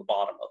around the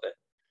bottom of it.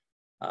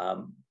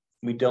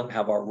 We don't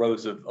have our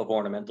rows of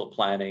ornamental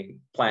planting,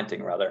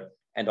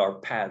 and our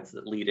paths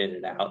that lead in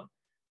and out.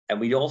 And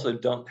we also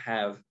don't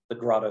have the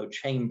grotto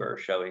chamber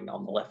showing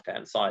on the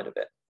left-hand side of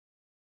it.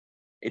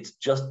 It's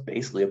just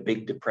basically a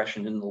big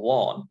depression in the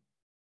lawn.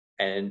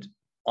 And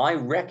I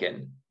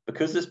reckon,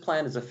 because this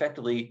plan is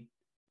effectively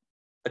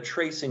a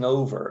tracing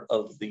over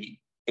of the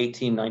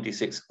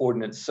 1896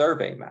 Ordnance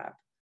Survey map,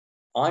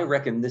 I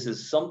reckon this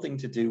is something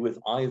to do with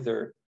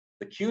either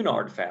the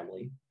Cunard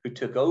family, who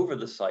took over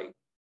the site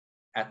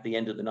at the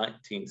end of the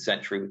 19th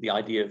century with the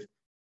idea of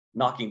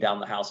knocking down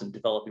the house and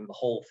developing the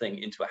whole thing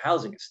into a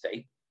housing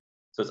estate.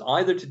 So it's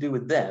either to do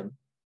with them,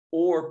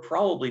 or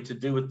probably to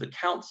do with the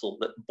council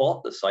that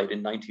bought the site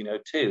in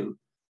 1902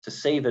 to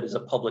save it as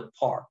a public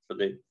park for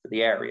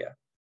the area.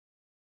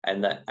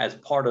 And that as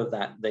part of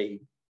that,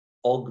 they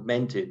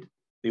augmented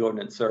the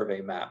Ordnance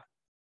Survey map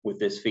with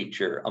this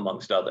feature,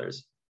 amongst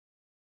others.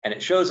 And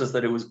it shows us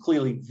that it was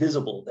clearly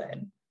visible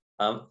then.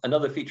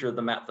 Another feature of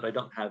the map that I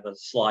don't have a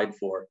slide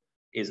for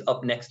is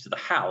up next to the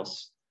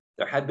house.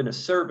 There had been a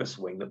service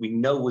wing that we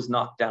know was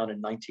knocked down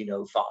in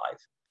 1905,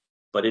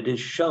 but it is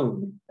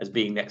shown as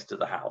being next to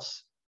the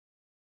house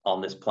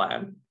on this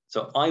plan.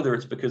 So either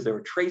it's because they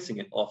were tracing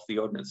it off the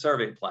Ordnance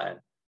Survey plan,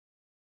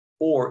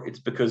 or it's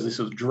because this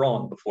was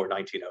drawn before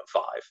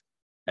 1905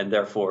 and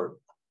therefore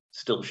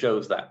still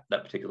shows that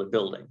particular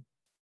building.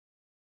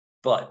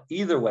 But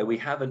either way, we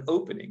have an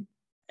opening,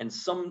 and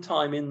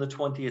sometime in the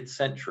 20th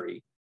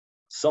century,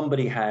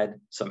 somebody had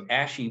some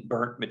ashy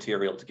burnt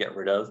material to get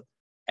rid of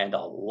and a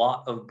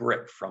lot of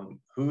brick from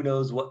who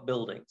knows what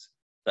buildings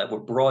that were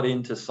brought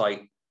into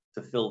site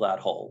to fill that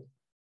hole.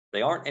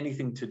 They aren't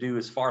anything to do,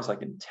 as far as I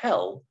can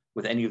tell,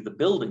 with any of the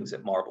buildings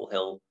at Marble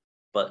Hill,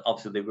 but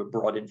obviously they were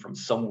brought in from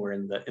somewhere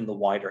in the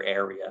wider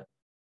area,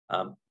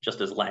 just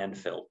as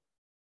landfill.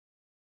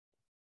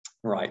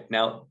 Right,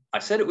 now I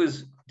said it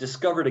was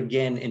discovered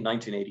again in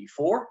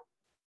 1984,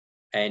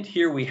 and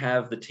here we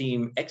have the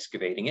team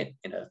excavating it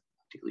in a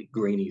particularly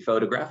grainy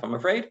photograph, I'm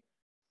afraid.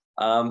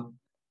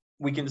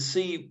 We can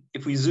see,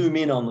 if we zoom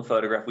in on the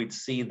photograph, we'd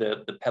see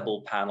the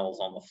pebble panels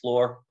on the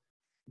floor,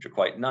 which are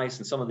quite nice.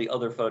 And some of the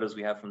other photos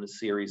we have from the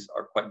series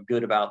are quite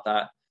good about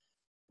that.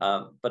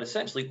 But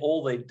essentially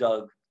all they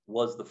dug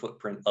was the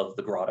footprint of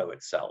the grotto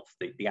itself,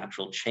 the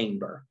actual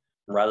chamber,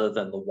 rather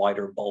than the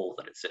wider bowl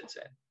that it sits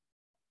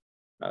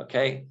in.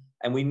 Okay,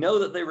 and we know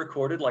that they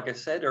recorded, like I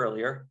said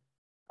earlier.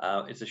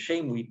 It's a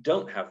shame we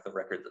don't have the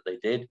record that they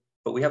did,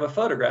 but we have a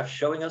photograph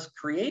showing us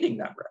creating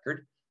that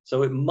record,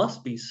 so it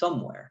must be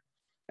somewhere.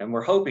 And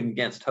we're hoping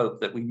against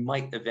hope that we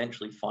might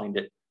eventually find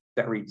it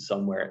buried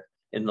somewhere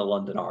in the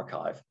London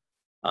archive.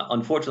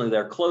 Unfortunately,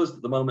 they're closed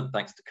at the moment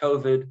thanks to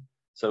COVID,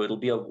 so it'll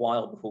be a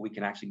while before we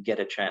can actually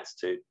get a chance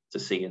to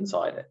see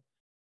inside it.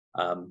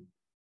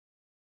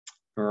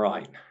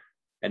 Right,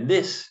 and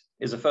this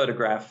is a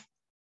photograph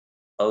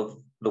of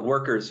the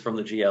workers from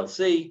the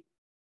GLC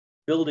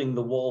building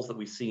the walls that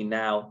we see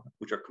now,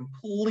 which are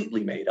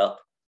completely made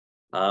up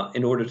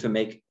in order to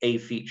make a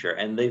feature.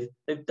 And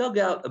they've dug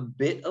out a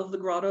bit of the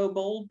grotto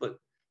bowl, but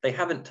they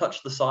haven't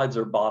touched the sides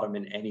or bottom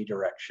in any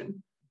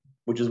direction,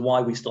 which is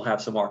why we still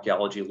have some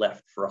archaeology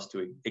left for us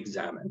to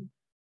examine,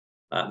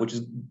 which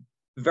is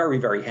very,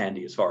 very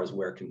handy as far as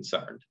we're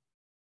concerned.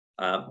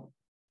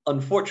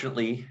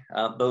 Unfortunately,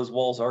 those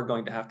walls are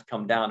going to have to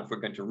come down if we're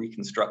going to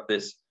reconstruct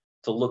this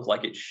to look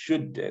like it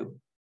should do.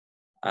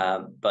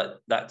 But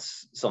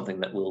that's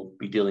something that we'll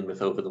be dealing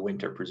with over the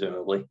winter,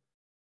 presumably.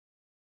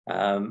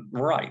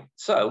 Right,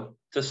 so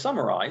to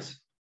summarize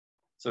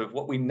sort of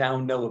what we now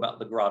know about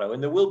the grotto,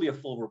 and there will be a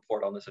full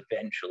report on this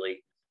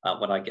eventually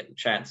when I get the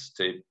chance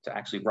to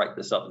actually write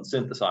this up and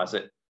synthesize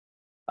it.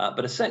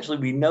 But essentially,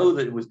 we know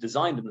that it was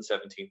designed in the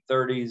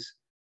 1730s,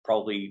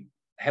 probably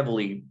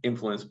heavily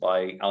influenced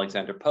by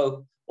Alexander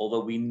Pope,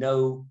 although we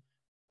know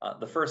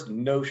the first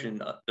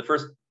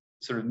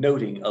sort of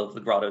noting of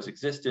the grotto's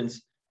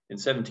existence in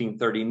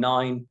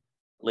 1739.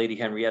 Lady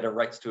Henrietta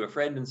writes to a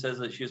friend and says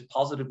that she is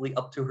positively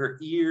up to her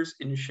ears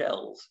in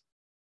shells.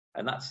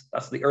 And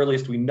that's the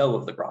earliest we know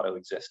of the grotto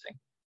existing.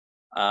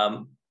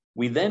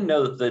 We then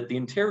know that the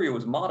interior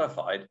was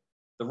modified.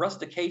 The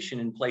rustication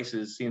in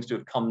places seems to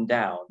have come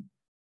down,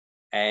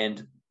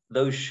 and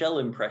those shell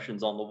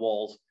impressions on the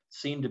walls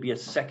seem to be a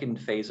second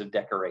phase of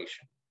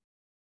decoration.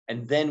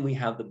 And then we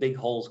have the big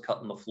holes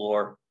cut in the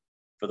floor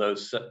for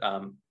those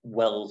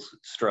wells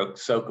stroke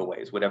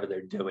soakaways, whatever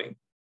they're doing.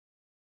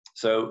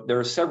 So there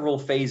are several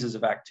phases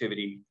of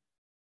activity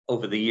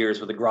over the years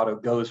where the grotto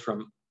goes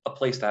from a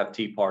place to have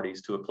tea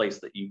parties to a place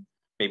that you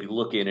maybe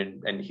look in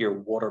and hear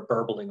water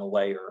burbling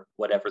away or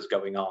whatever's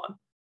going on,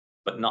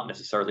 but not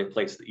necessarily a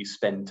place that you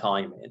spend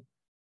time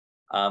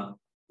in.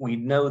 we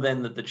know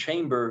then that the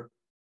chamber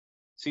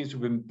seems to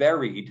have been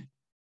buried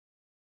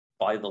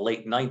by the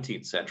late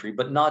 19th century,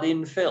 but not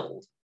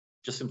infilled,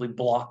 just simply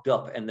blocked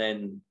up and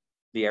then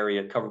the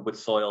area covered with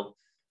soil.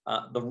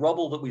 The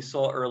rubble that we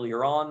saw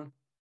earlier on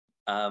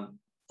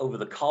over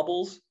the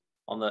cobbles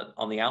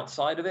on the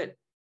outside of it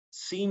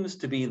seems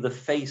to be the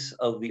face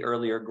of the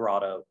earlier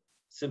grotto,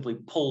 simply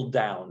pulled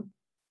down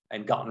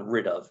and gotten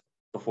rid of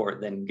before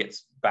it then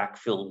gets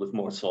backfilled with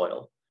more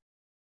soil.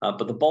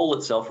 But the bowl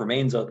itself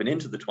remains open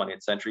into the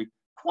 20th century,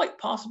 quite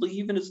possibly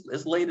even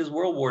as late as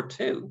World War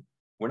II.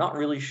 We're not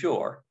really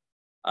sure.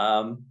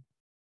 And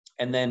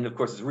then, of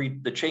course,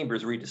 the chamber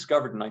is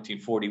rediscovered in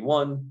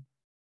 1941,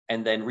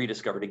 and then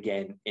rediscovered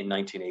again in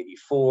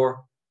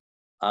 1984,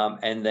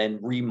 and then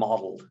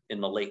remodeled in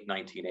the late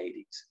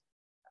 1980s.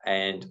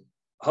 And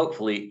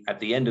hopefully, at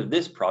the end of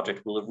this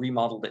project, we'll have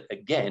remodeled it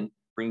again,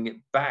 bringing it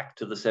back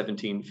to the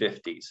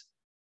 1750s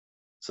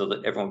so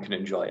that everyone can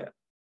enjoy it.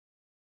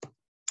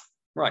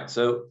 Right,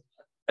 so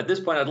at this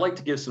point, I'd like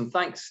to give some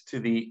thanks to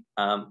the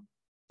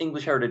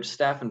English Heritage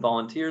staff and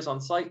volunteers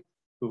on site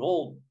who've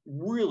all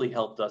really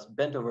helped us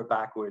bent over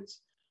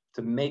backwards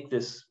to make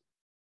this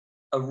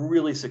a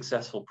really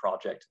successful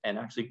project and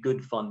actually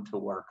good fun to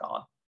work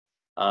on.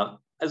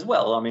 As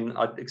well, I mean,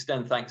 I'd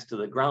extend thanks to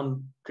the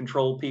ground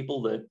control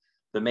people,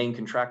 the main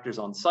contractors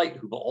on site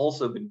who've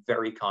also been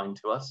very kind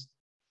to us.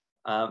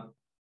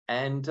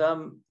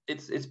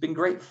 It's been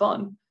great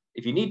fun.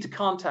 If you need to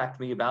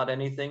contact me about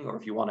anything, or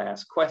if you want to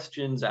ask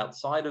questions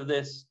outside of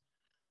this,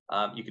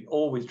 you can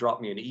always drop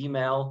me an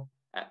email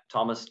at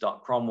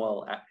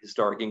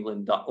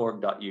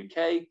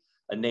thomas.cromwell@historicengland.org.uk,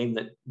 a name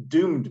that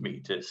doomed me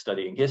to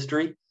studying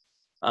history.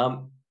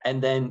 And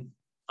then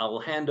I will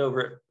hand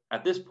over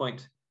at this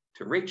point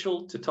to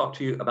Rachel to talk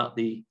to you about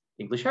the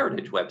English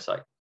Heritage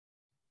website.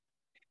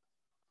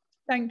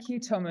 Thank you,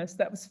 Thomas.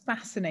 That was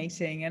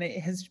fascinating, and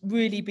it has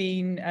really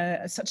been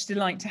such a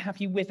delight to have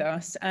you with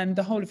us and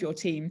the whole of your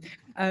team,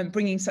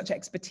 bringing such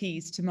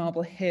expertise to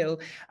Marble Hill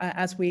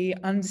as we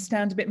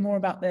understand a bit more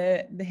about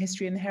the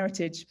history and the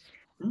heritage.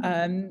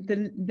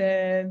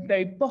 The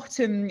very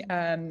bottom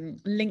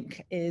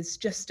link is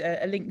just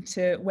a link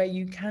to where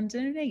you can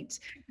donate.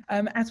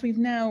 As we've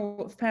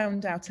now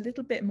found out a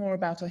little bit more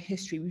about our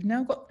history, we've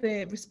now got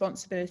the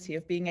responsibility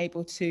of being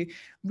able to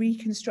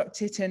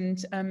reconstruct it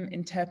and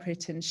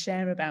interpret and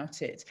share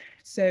about it.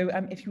 So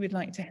if you would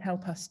like to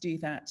help us do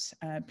that,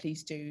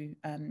 please do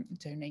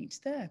donate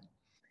there.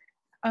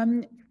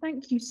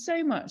 Thank you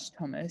so much,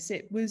 Thomas.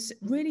 It was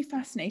really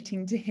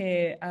fascinating to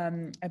hear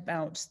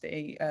about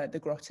the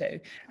grotto.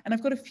 And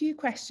I've got a few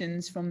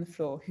questions from the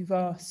floor who've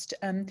asked,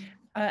 and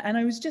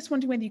I was just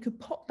wondering whether you could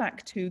pop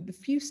back to the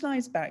few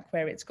slides back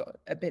where it's got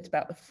a bit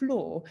about the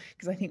floor,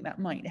 because I think that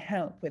might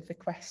help with the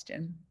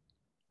question.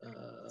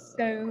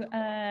 So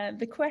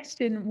the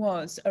question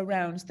was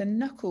around the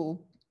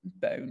knuckle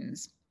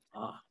bones.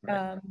 Right.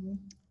 And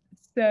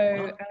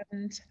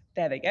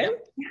there they go.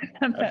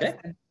 Yep. Okay.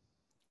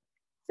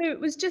 So it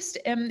was just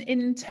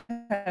in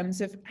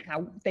terms of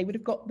how they would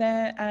have got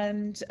there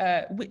and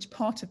which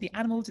part of the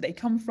animal do they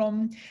come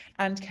from,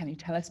 and can you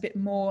tell us a bit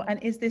more?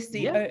 And is this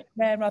the are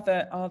there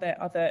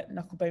other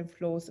knucklebone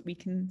floors that we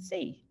can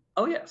see?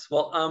 Oh yes.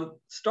 Well,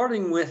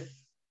 starting with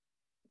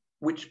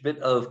which bit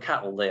of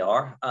cattle they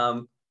are,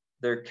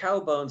 they're cow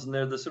bones, and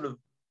they're the sort of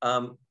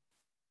I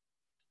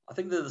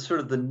think they're the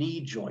sort of the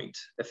knee joint,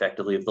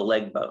 effectively, of the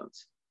leg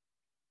bones.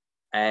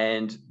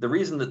 And the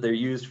reason that they're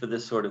used for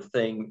this sort of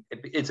thing,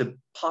 it's a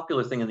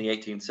popular thing in the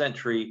 18th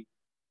century,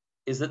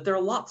 is that there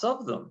are lots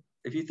of them.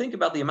 If you think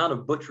about the amount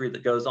of butchery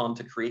that goes on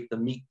to create the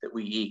meat that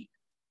we eat,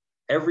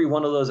 every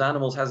one of those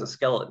animals has a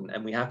skeleton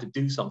and we have to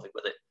do something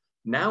with it.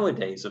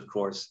 Nowadays, of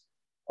course,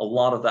 a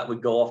lot of that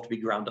would go off to be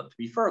ground up to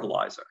be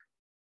fertilizer.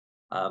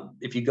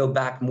 If you go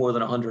back more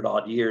than 100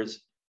 odd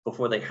years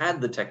before they had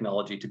the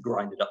technology to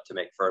grind it up to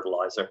make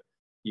fertilizer,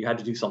 you had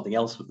to do something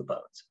else with the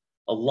bones.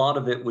 A lot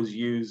of it was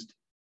used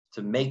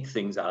to make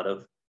things out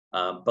of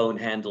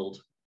bone-handled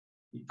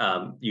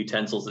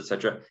utensils,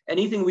 etc.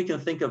 Anything we can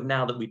think of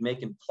now that we'd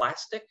make in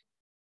plastic,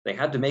 they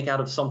had to make out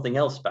of something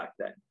else back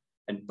then.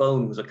 And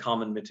bone was a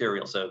common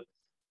material. So,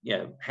 you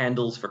know,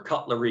 handles for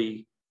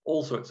cutlery,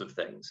 all sorts of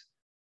things.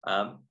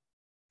 And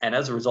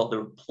as a result, there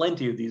were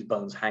plenty of these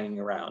bones hanging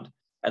around.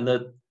 And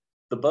the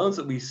bones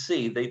that we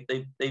see,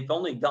 they've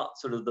only got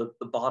sort of the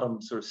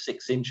bottom sort of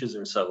 6 inches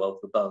or so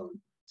of the bone,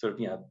 sort of,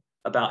 you know,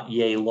 about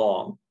yay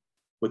long,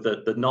 with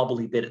the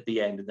knobbly bit at the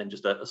end, and then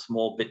just a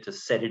small bit to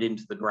set it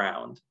into the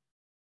ground.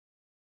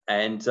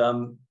 And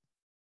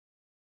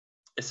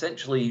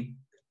essentially,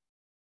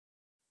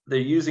 they're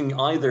using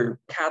either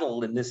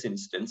cattle in this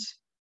instance,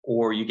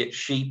 or you get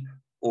sheep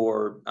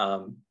or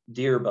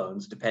deer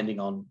bones,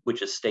 depending on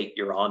which estate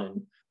you're on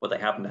and what they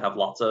happen to have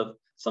lots of.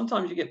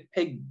 Sometimes you get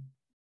pig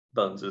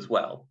bones as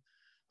well.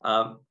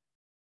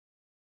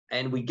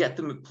 And we get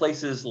them at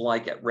places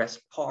like at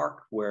Rest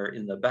Park, where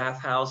in the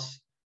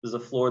bathhouse, there's a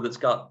floor that's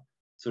got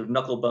sort of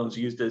knuckle bones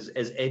used as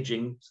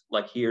edging,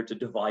 like here, to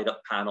divide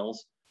up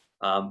panels.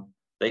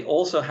 They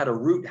also had a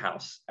root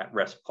house at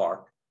Rest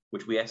Park,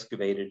 which we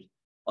excavated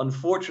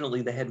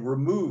Unfortunately, they had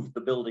removed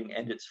the building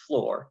and its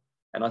floor,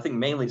 and I think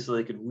mainly so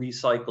they could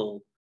recycle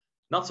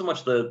not so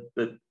much the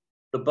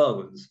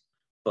bones,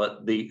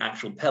 but the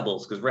actual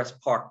pebbles, because Rest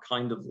Park,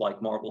 kind of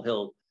like Marble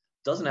Hill,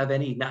 doesn't have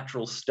any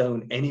natural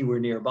stone anywhere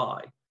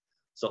nearby.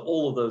 So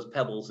all of those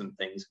pebbles and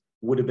things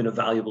would have been a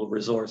valuable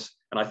resource.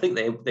 And I think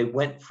they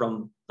went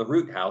from the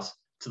root house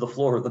to the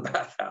floor of the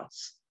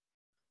bathhouse.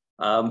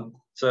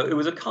 So it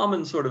was a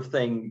common sort of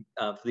thing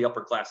for the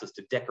upper classes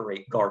to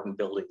decorate garden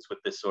buildings with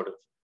this sort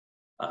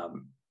of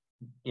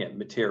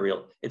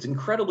material. It's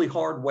incredibly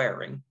hard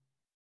wearing.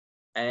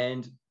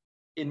 And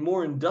in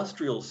more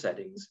industrial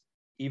settings,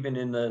 even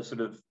in the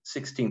sort of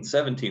 16th,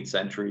 17th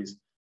centuries,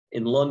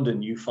 in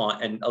London, you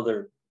find, and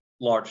other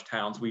large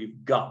towns,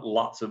 we've got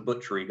lots of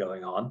butchery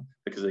going on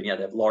because they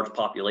have large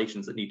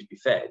populations that need to be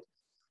fed.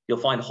 You'll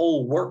find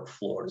whole work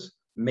floors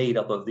made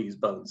up of these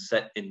bones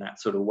set in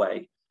that sort of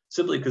way,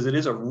 simply because it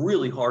is a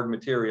really hard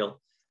material,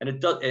 and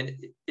it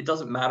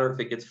doesn't matter if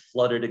it gets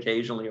flooded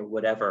occasionally or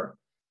whatever.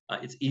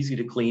 It's easy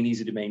to clean,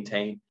 easy to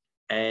maintain,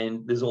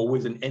 and there's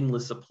always an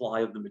endless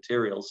supply of the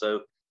material.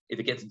 So if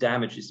it gets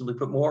damaged, you simply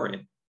put more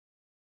in.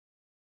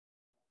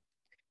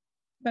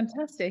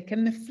 Fantastic.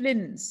 And the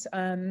flints,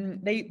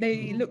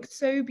 they look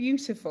so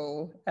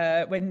beautiful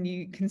when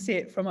you can see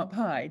it from up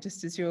high,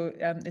 just as your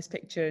this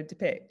picture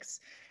depicts.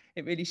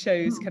 It really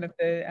shows kind of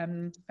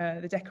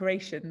the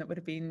decoration that would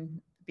have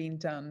been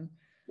done.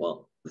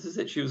 Well, this is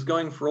it. She was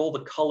going for all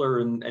the color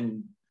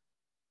and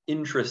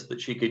interest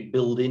that she could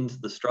build into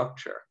the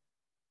structure.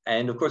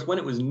 And of course, when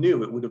it was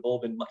new, it would have all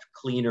been much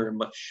cleaner and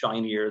much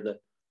shinier.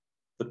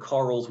 The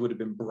corals would have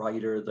been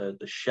brighter.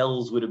 The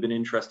shells would have been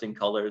interesting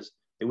colors.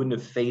 They wouldn't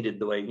have faded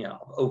the way,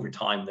 over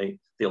time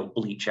they'll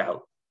bleach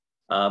out.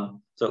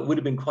 So it would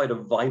have been quite a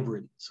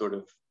vibrant sort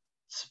of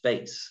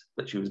space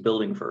that she was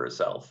building for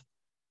herself.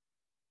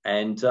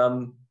 And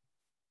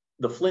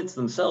the flints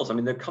themselves, I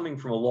mean, they're coming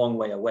from a long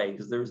way away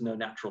because there is no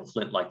natural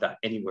flint like that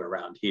anywhere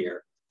around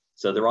here.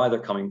 So they're either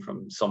coming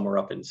from somewhere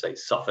up in, say,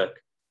 Suffolk.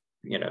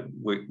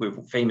 We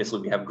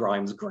famously have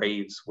Grimes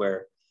Graves,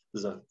 where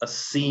there's a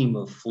seam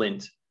of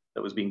flint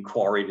that was being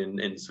quarried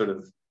in sort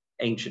of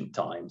ancient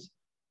times.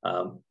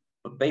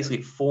 But basically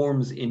it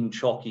forms in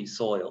chalky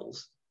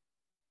soils,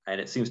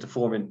 and it seems to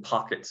form in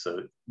pockets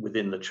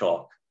within the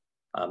chalk.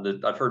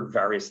 I've heard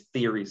various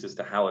theories as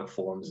to how it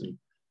forms and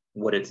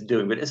what it's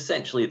doing, but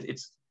essentially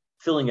it's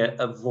filling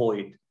a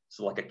void,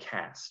 so like a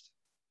cast,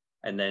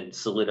 and then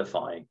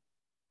solidifying.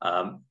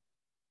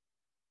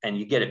 And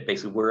you get it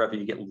basically wherever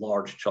you get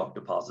large chalk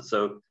deposits.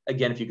 So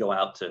again, if you go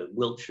out to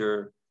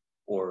Wiltshire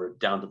or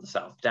down to the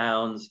South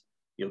Downs,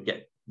 you'll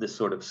get this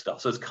sort of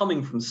stuff. So it's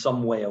coming from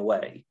some way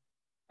away.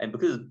 And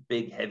because it's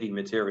big, heavy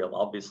material,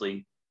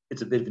 obviously,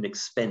 it's a bit of an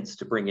expense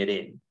to bring it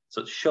in.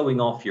 So it's showing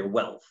off your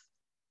wealth,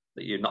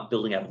 that you're not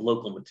building out of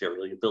local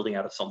material, you're building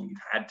out of something you've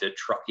had to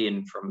truck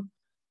in from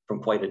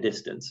quite a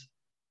distance.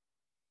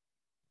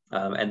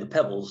 And the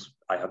pebbles,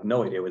 I have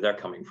no idea where they're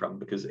coming from,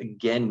 because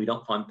again, we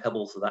don't find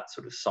pebbles of that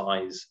sort of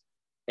size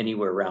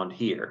anywhere around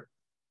here.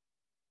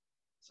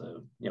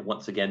 So,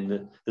 once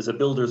again, there's a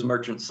builder's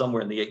merchant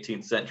somewhere in the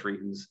 18th century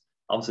who's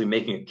obviously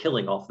making a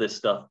killing off this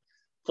stuff.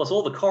 Plus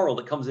all the coral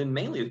that comes in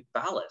mainly is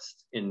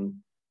ballast in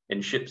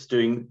ships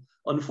doing,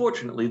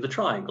 unfortunately, the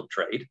triangle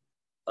trade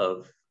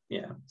of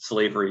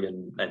slavery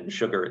and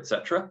sugar,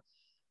 etc.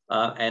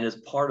 And as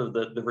part of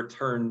the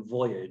return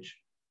voyage,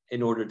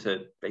 in order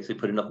to basically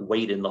put enough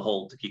weight in the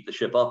hold to keep the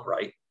ship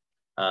upright,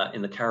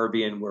 in the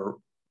Caribbean, where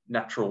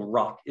natural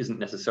rock isn't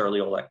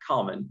necessarily all that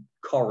common,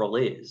 coral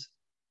is.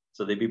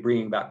 So they'd be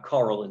bringing back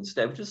coral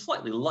instead, which is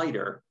slightly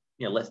lighter,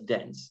 less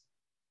dense.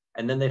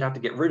 And then they'd have to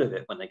get rid of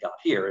it when they got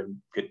here and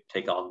could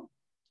take on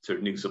sort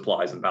of new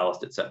supplies and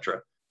ballast,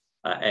 etc.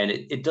 And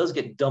it does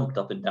get dumped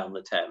up and down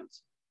the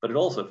Thames, but it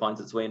also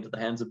finds its way into the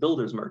hands of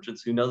builders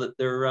merchants who know that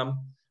they're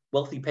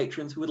wealthy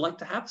patrons who would like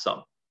to have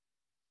some.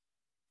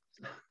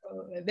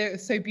 They're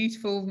so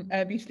beautiful,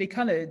 beautifully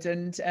coloured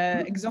and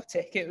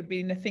exotic. It would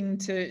be a thing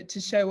to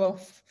show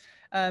off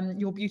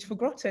your beautiful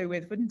grotto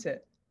with, wouldn't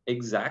it?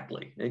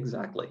 Exactly.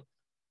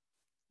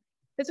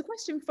 There's a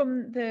question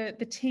from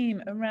the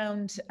team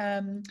around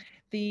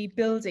the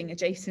building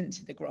adjacent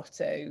to the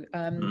grotto,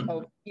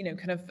 of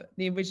kind of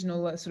the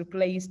original sort of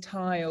glazed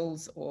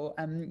tiles or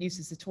used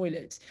as a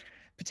toilet,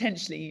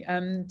 potentially.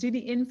 Do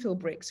the infill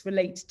bricks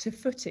relate to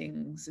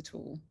footings at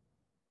all?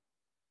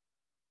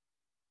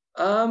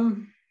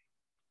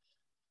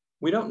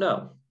 We don't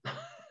know,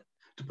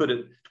 to put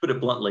it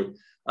bluntly,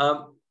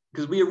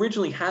 because we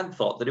originally had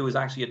thought that it was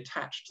actually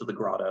attached to the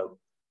grotto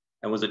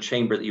and was a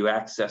chamber that you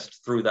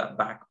accessed through that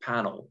back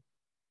panel,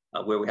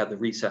 where we had the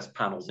recessed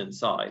panels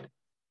inside.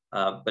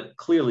 But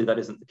clearly that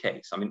isn't the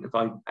case. I mean, if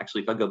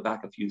I go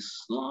back a few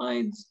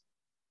slides,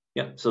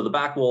 so the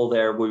back wall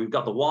there, where we've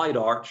got the wide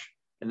arch,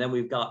 and then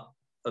we've got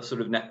a sort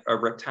of a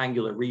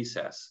rectangular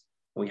recess.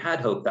 We had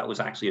hoped that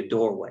was actually a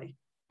doorway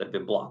that had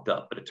been blocked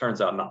up, but it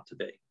turns out not to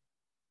be.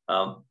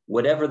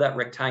 Whatever that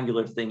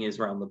rectangular thing is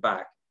around the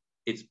back,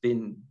 it's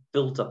been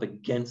built up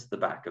against the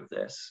back of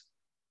this,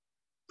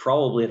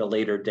 probably at a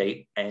later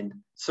date, and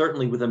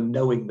certainly with them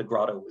knowing the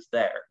grotto was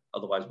there.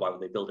 Otherwise, why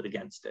would they build it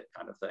against it,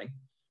 kind of thing?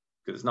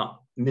 Because it's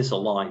not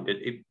misaligned.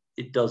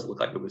 It does look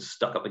like it was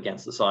stuck up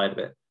against the side of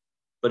it.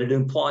 But it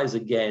implies,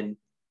 again,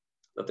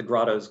 that the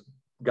grotto's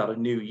got a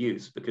new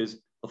use,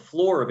 because the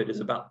floor of it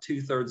is about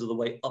 2/3 of the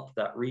way up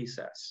that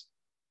recess.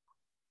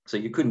 So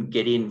you couldn't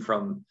get in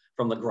from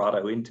the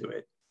grotto into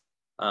it.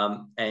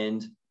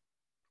 And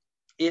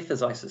if,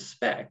 as I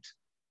suspect,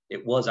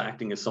 it was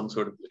acting as some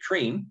sort of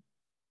latrine,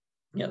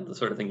 you know, the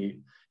sort of thing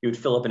you would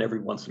fill up, and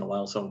every once in a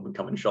while someone would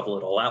come and shovel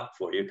it all out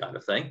for you, kind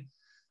of thing.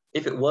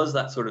 If it was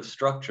that sort of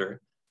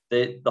structure,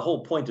 the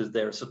whole point is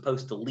they're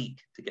supposed to leak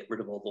to get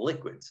rid of all the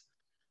liquids.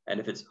 And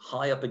if it's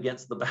high up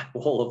against the back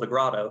wall of the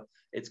grotto,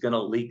 it's going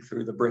to leak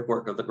through the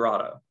brickwork of the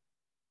grotto,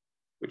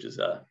 which is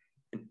an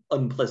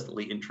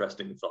unpleasantly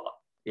interesting thought.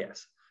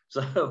 Yes.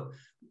 So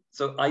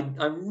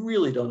I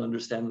really don't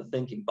understand the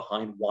thinking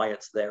behind why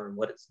it's there and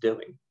what it's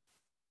doing.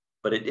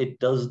 But it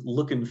does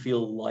look and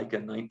feel like a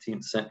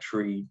 19th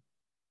century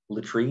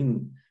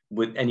latrine,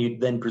 and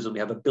you'd then presumably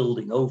have a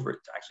building over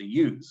it to actually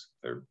use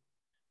for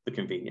the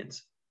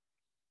convenience.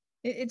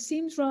 It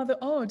seems rather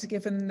odd,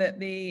 given that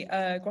the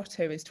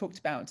grotto is talked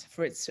about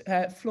for its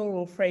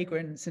floral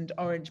fragrance and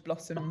orange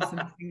blossoms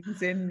and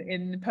things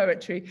in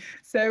poetry.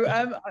 So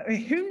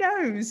who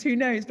knows? Who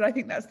knows? But I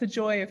think that's the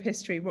joy of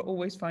history. We're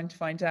always trying to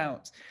find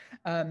out,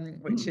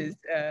 which is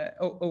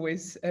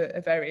always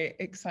a very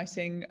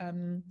exciting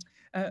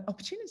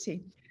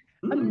opportunity.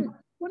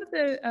 One of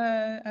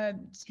the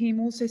team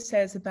also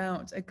says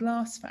about a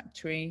glass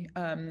factory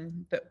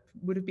that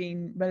would have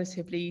been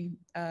relatively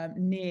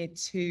near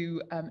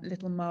to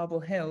Little Marble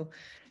Hill.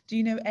 Do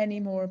you know any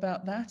more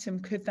about that?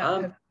 And could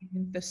that have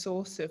been the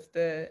source of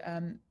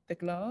the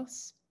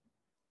glass?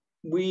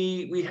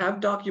 We have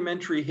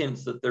documentary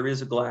hints that there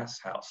is a glass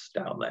house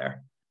down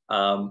there,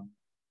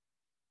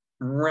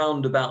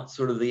 round about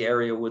sort of the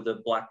area where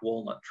the black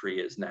walnut tree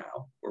is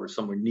now, or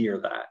somewhere near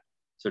that,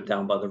 so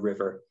down by the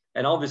river.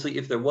 And obviously,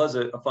 if there was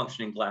a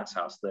functioning glass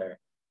house there,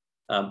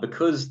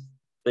 because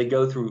they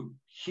go through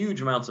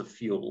huge amounts of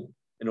fuel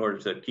in order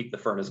to keep the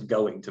furnace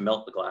going to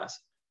melt the glass,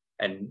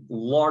 and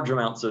large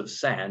amounts of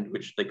sand,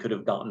 which they could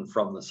have gotten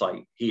from the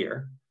site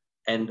here,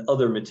 and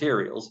other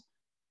materials,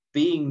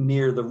 being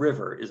near the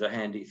river is a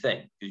handy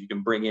thing, because you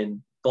can bring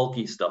in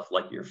bulky stuff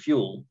like your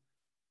fuel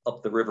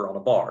up the river on a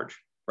barge,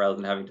 rather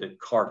than having to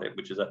cart it,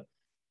 which is a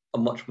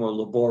much more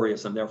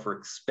laborious and therefore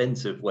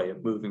expensive way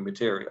of moving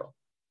material.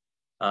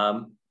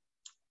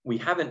 We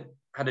haven't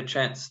had a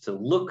chance to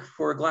look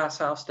for a glass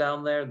house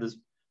down there. There's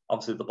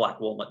obviously the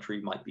black walnut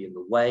tree might be in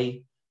the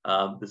way.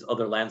 There's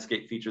other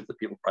landscape features that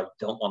people probably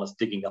don't want us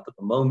digging up at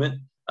the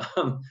moment.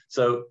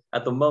 So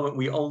at the moment,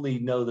 we only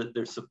know that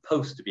there's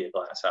supposed to be a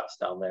glass house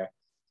down there.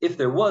 If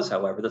there was,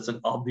 however, that's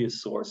an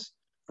obvious source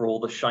for all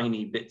the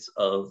shiny bits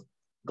of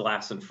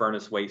glass and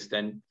furnace waste.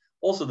 And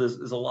also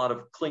there's a lot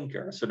of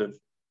clinker, sort of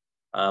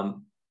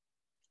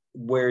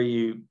where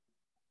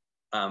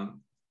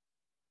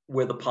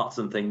the pots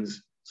and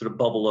things sort of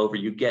bubble over,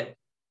 you get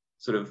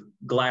sort of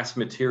glass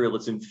material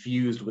that's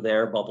infused with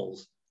air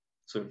bubbles,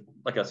 sort of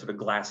like a sort of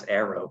glass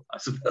arrow, I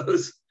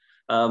suppose.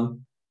 Yeah,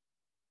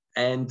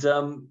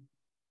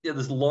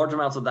 there's large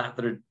amounts of that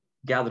are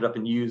gathered up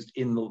and used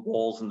in the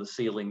walls and the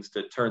ceilings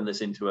to turn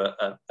this into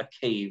a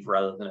cave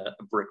rather than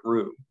a brick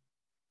room.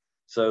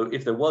 So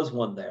if there was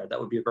one there, that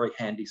would be a very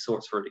handy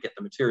source for her to get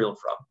the material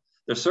from.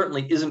 There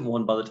certainly isn't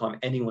one by the time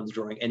anyone's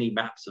drawing any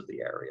maps of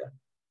the area.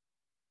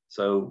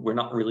 So we're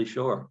not really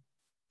sure.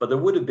 But there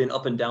would have been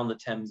up and down the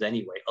Thames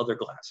anyway, other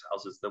glass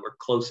houses that were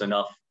close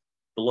enough.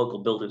 The local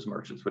builders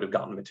merchants would have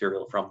gotten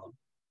material from them.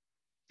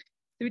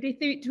 Do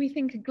we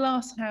think a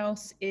glass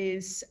house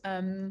is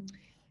a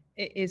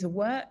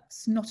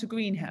works, not a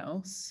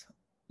greenhouse?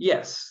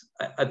 Yes.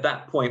 At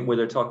that point where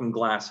they're talking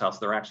glass house,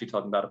 they're actually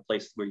talking about a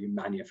place where you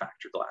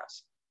manufacture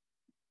glass.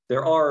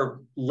 There are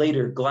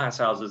later glass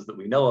houses that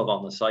we know of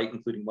on the site,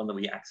 including one that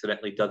we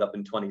accidentally dug up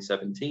in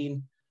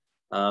 2017,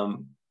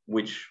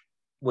 which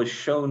was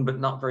shown but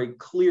not very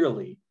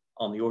clearly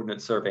on the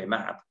Ordnance Survey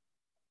map,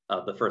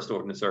 the first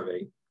Ordnance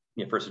Survey,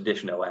 first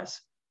edition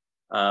OS,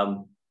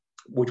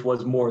 which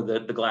was more the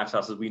glass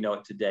house as we know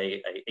it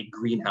today, a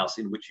greenhouse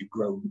in which you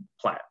grow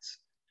plants.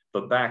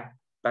 But back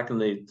in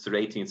the sort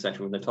of 18th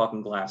century, when they're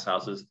talking glass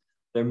houses,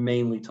 they're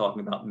mainly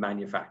talking about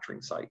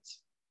manufacturing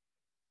sites.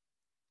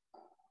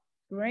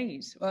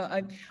 Great. Well,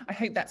 I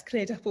hope that's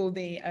cleared up all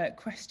the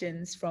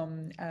questions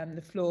from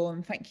the floor,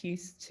 and thank you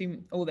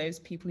to all those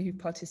people who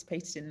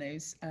participated in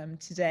those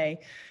today.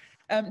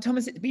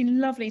 Thomas, it's been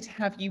lovely to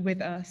have you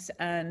with us,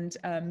 and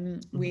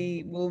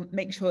we will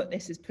make sure that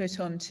this is put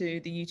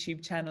onto the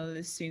YouTube channel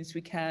as soon as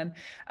we can,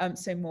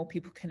 so more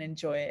people can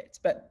enjoy it.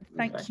 But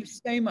thank you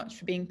so much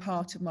for being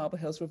part of Marble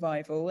Hill's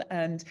revival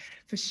and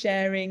for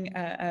sharing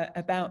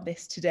about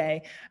this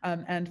today.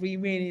 And we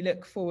really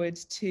look forward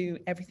to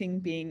everything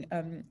being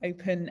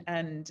open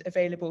and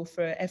available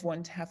for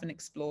everyone to have and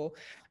explore.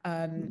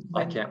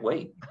 I can't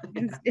wait.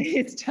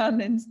 It's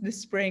done in the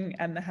spring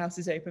and the house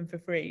is open for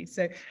free.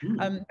 So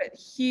but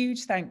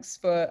huge thanks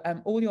for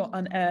all your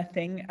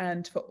unearthing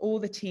and for all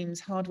the team's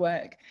hard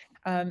work.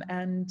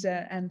 And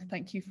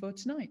thank you for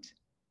tonight.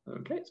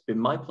 Okay, it's been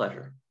my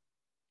pleasure.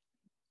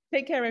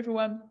 Take care,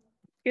 everyone.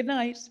 Good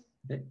night.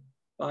 Okay,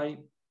 bye.